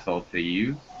constant hassle to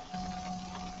use,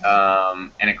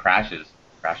 and it crashes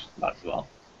a lot as well.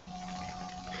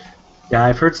 Yeah,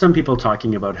 I've heard some people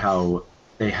talking about how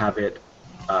they have it,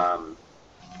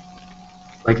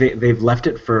 like they've left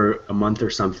it for a month or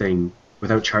something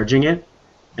without charging it,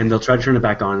 and they'll try to turn it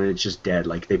back on and it's just dead.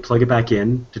 Like they plug it back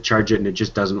in to charge it and it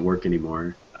just doesn't work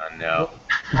anymore. No.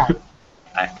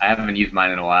 I haven't used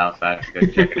mine in a while, so I have to go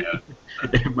check it out.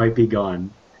 It might be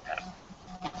gone.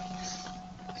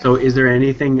 So is there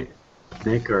anything,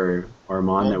 Nick or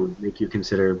Armand, that would make you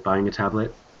consider buying a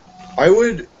tablet? I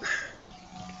would...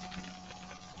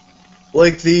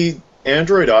 Like, the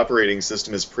Android operating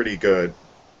system is pretty good,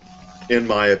 in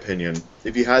my opinion.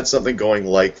 If you had something going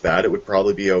like that, it would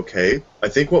probably be okay. I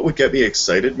think what would get me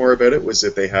excited more about it was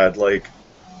if they had, like,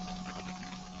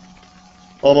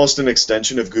 almost an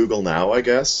extension of Google Now, I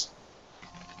guess.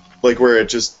 Like, where it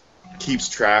just keeps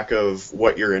track of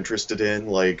what you're interested in,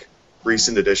 like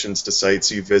recent additions to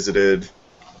sites you visited,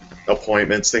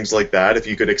 appointments, things like that. If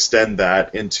you could extend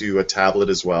that into a tablet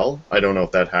as well. I don't know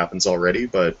if that happens already,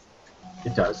 but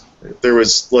It does. if there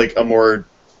was like a more,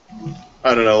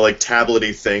 I don't know, like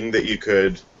tablet-y thing that you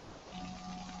could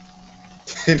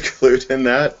include in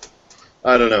that.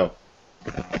 I don't know.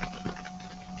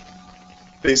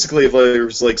 Basically, if there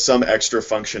was like some extra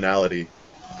functionality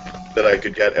that I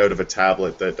could get out of a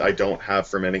tablet that I don't have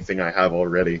from anything I have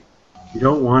already. You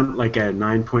don't want like a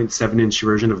 9.7-inch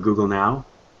version of Google Now?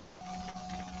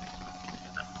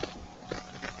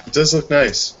 It does look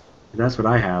nice. That's what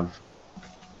I have.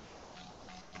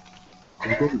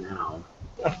 I'm good now.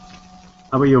 How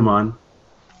about you, Amon?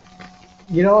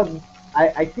 You know,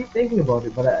 I keep thinking about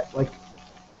it, but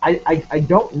I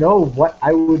don't know what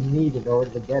I would need in order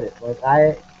to get it.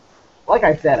 Like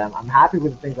I said, I'm happy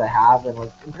with the things I have, and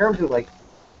like in terms of like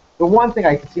the one thing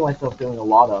I can see myself doing a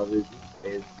lot of is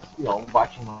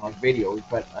watching like videos.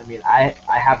 But I mean, I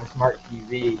have a smart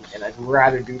TV, and I'd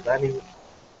rather do. I mean,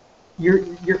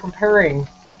 you're comparing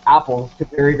apples to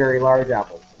very very large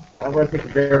apples. I'm going to take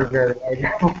the very very large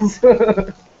apples.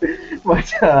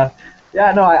 But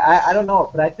yeah, no, I don't know.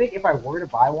 But I think if I were to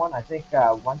buy one, I think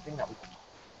one thing that would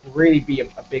really be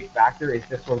a big factor is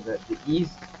just sort of the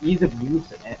ease of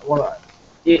use, and well,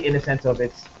 in a sense of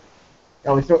it's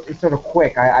sort of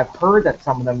quick. I've heard that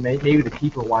some of them, maybe the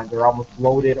cheaper ones, are almost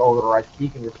bloated, or as he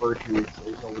can refer to as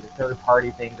the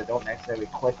third-party things that don't necessarily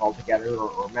click altogether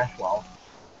or mesh well.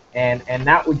 And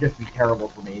that would just be terrible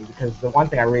for me, because the one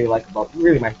thing I really like about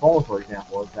really my phone, for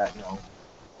example, is that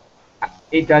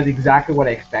it does exactly what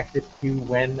I expect it to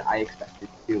when I expect it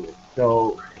to do it.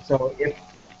 So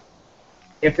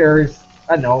if there's,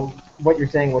 I don't know, what you're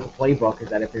saying with the playbook is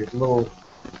that if there's little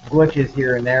glitches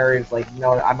here and there, it's like,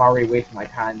 I'm already wasting my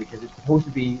time, because it's supposed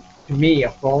to be, to me, a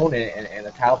phone and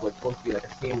a tablet supposed to be like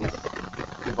a seamless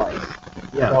device.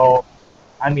 Yeah. So,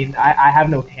 I mean, I have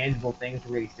no tangible things to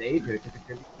really say to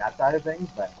contribute to that side of things,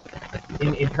 but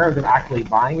in terms of actually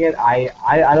buying it, I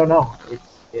don't know.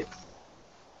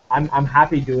 I'm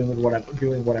happy doing what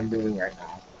I'm doing right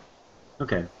now.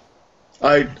 Okay.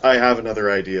 I have another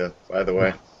idea, by the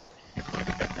way.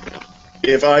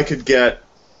 If I could get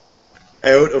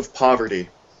out of poverty,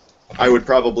 I would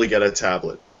probably get a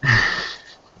tablet.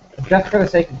 Just for the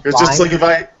sake of It's buying. just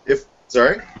like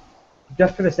sorry?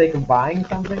 Just for the sake of buying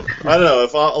something. I don't know,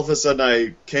 if all of a sudden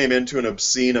I came into an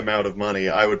obscene amount of money,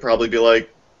 I would probably be like,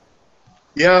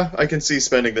 yeah, I can see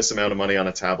spending this amount of money on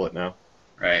a tablet now.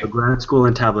 Right. So grammar school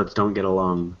and tablets don't get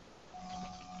along.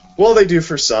 Well, they do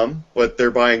for some, but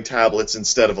they're buying tablets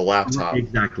instead of a laptop.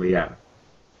 Exactly, yeah.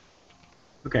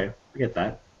 Okay, I get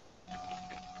that.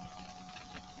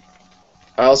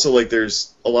 I also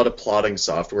there's a lot of plotting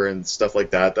software and stuff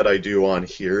like that I do on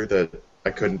here that I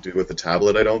couldn't do with a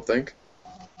tablet, I don't think.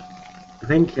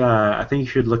 I think you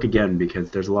should look again, because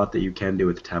there's a lot that you can do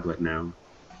with the tablet now.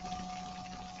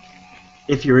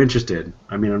 If you're interested.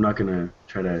 I mean, I'm not going to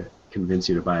try to convince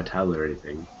you to buy a tablet or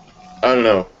anything. I don't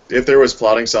know. If there was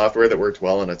plotting software that worked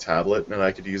well on a tablet and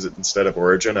I could use it instead of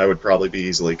Origin, I would probably be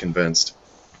easily convinced.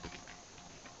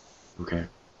 Okay.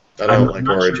 I don't like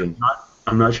Origin.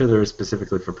 I'm not sure there is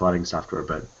specifically for plotting software,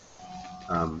 but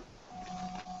I'm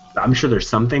sure there's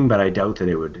something, but I doubt that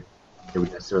it would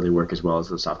necessarily work as well as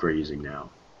the software you're using now.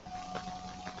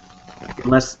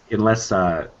 Unless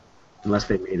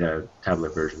they made a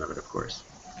tablet version of it, of course.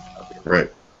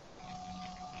 Right.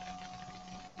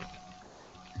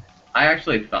 I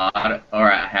actually thought, or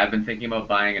I have been thinking about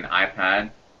buying an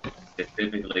iPad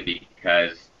specifically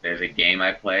because there's a game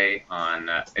I play on.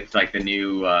 It's like the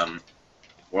new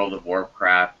World of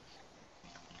Warcraft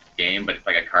game, but it's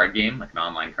like a card game, like an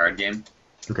online card game.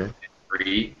 Okay. It's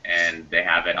free, and they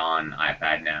have it on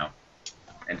iPad now,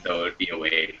 and so it would be a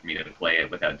way for me to play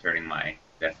it without turning my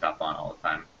desktop on all the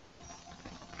time.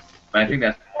 But I think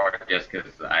that's more just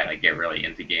because I get really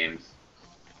into games.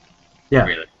 Yeah.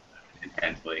 Really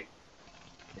intensely.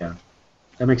 Yeah,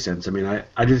 that makes sense. I mean,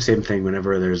 I do the same thing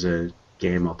whenever there's a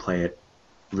game. I'll play it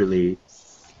really,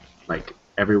 like,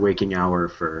 every waking hour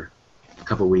for a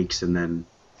couple weeks, and then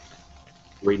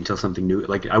wait until something new.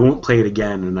 Like, I won't play it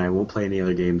again, and I won't play any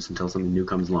other games until something new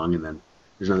comes along, and then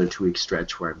there's another 2-week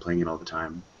stretch where I'm playing it all the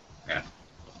time. Yeah.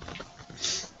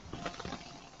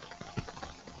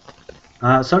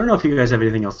 So I don't know if you guys have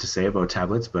anything else to say about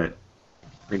tablets, but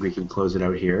I think we can close it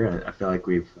out here. I feel like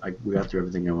we got through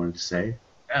everything I wanted to say.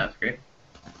 Yeah, that's great.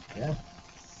 Yeah.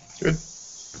 Good.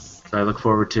 So I look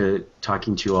forward to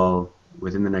talking to you all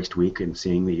within the next week and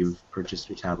seeing that you've purchased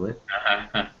your tablet.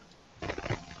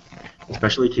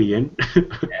 Especially Keegan.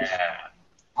 Yeah.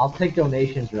 I'll take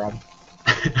donations, Rob.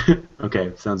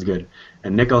 Okay, sounds good.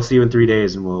 And Nick, I'll see you in 3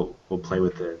 days, and we'll play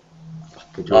with the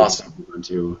Awesome.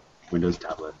 onto Windows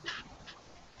tablet.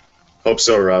 Hope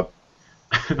so, Rob.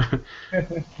 All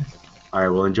right,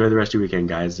 well, enjoy the rest of your weekend,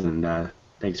 guys, and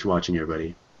thanks for watching,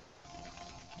 everybody.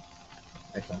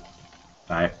 Excellent.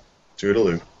 Bye.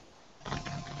 Toodaloo.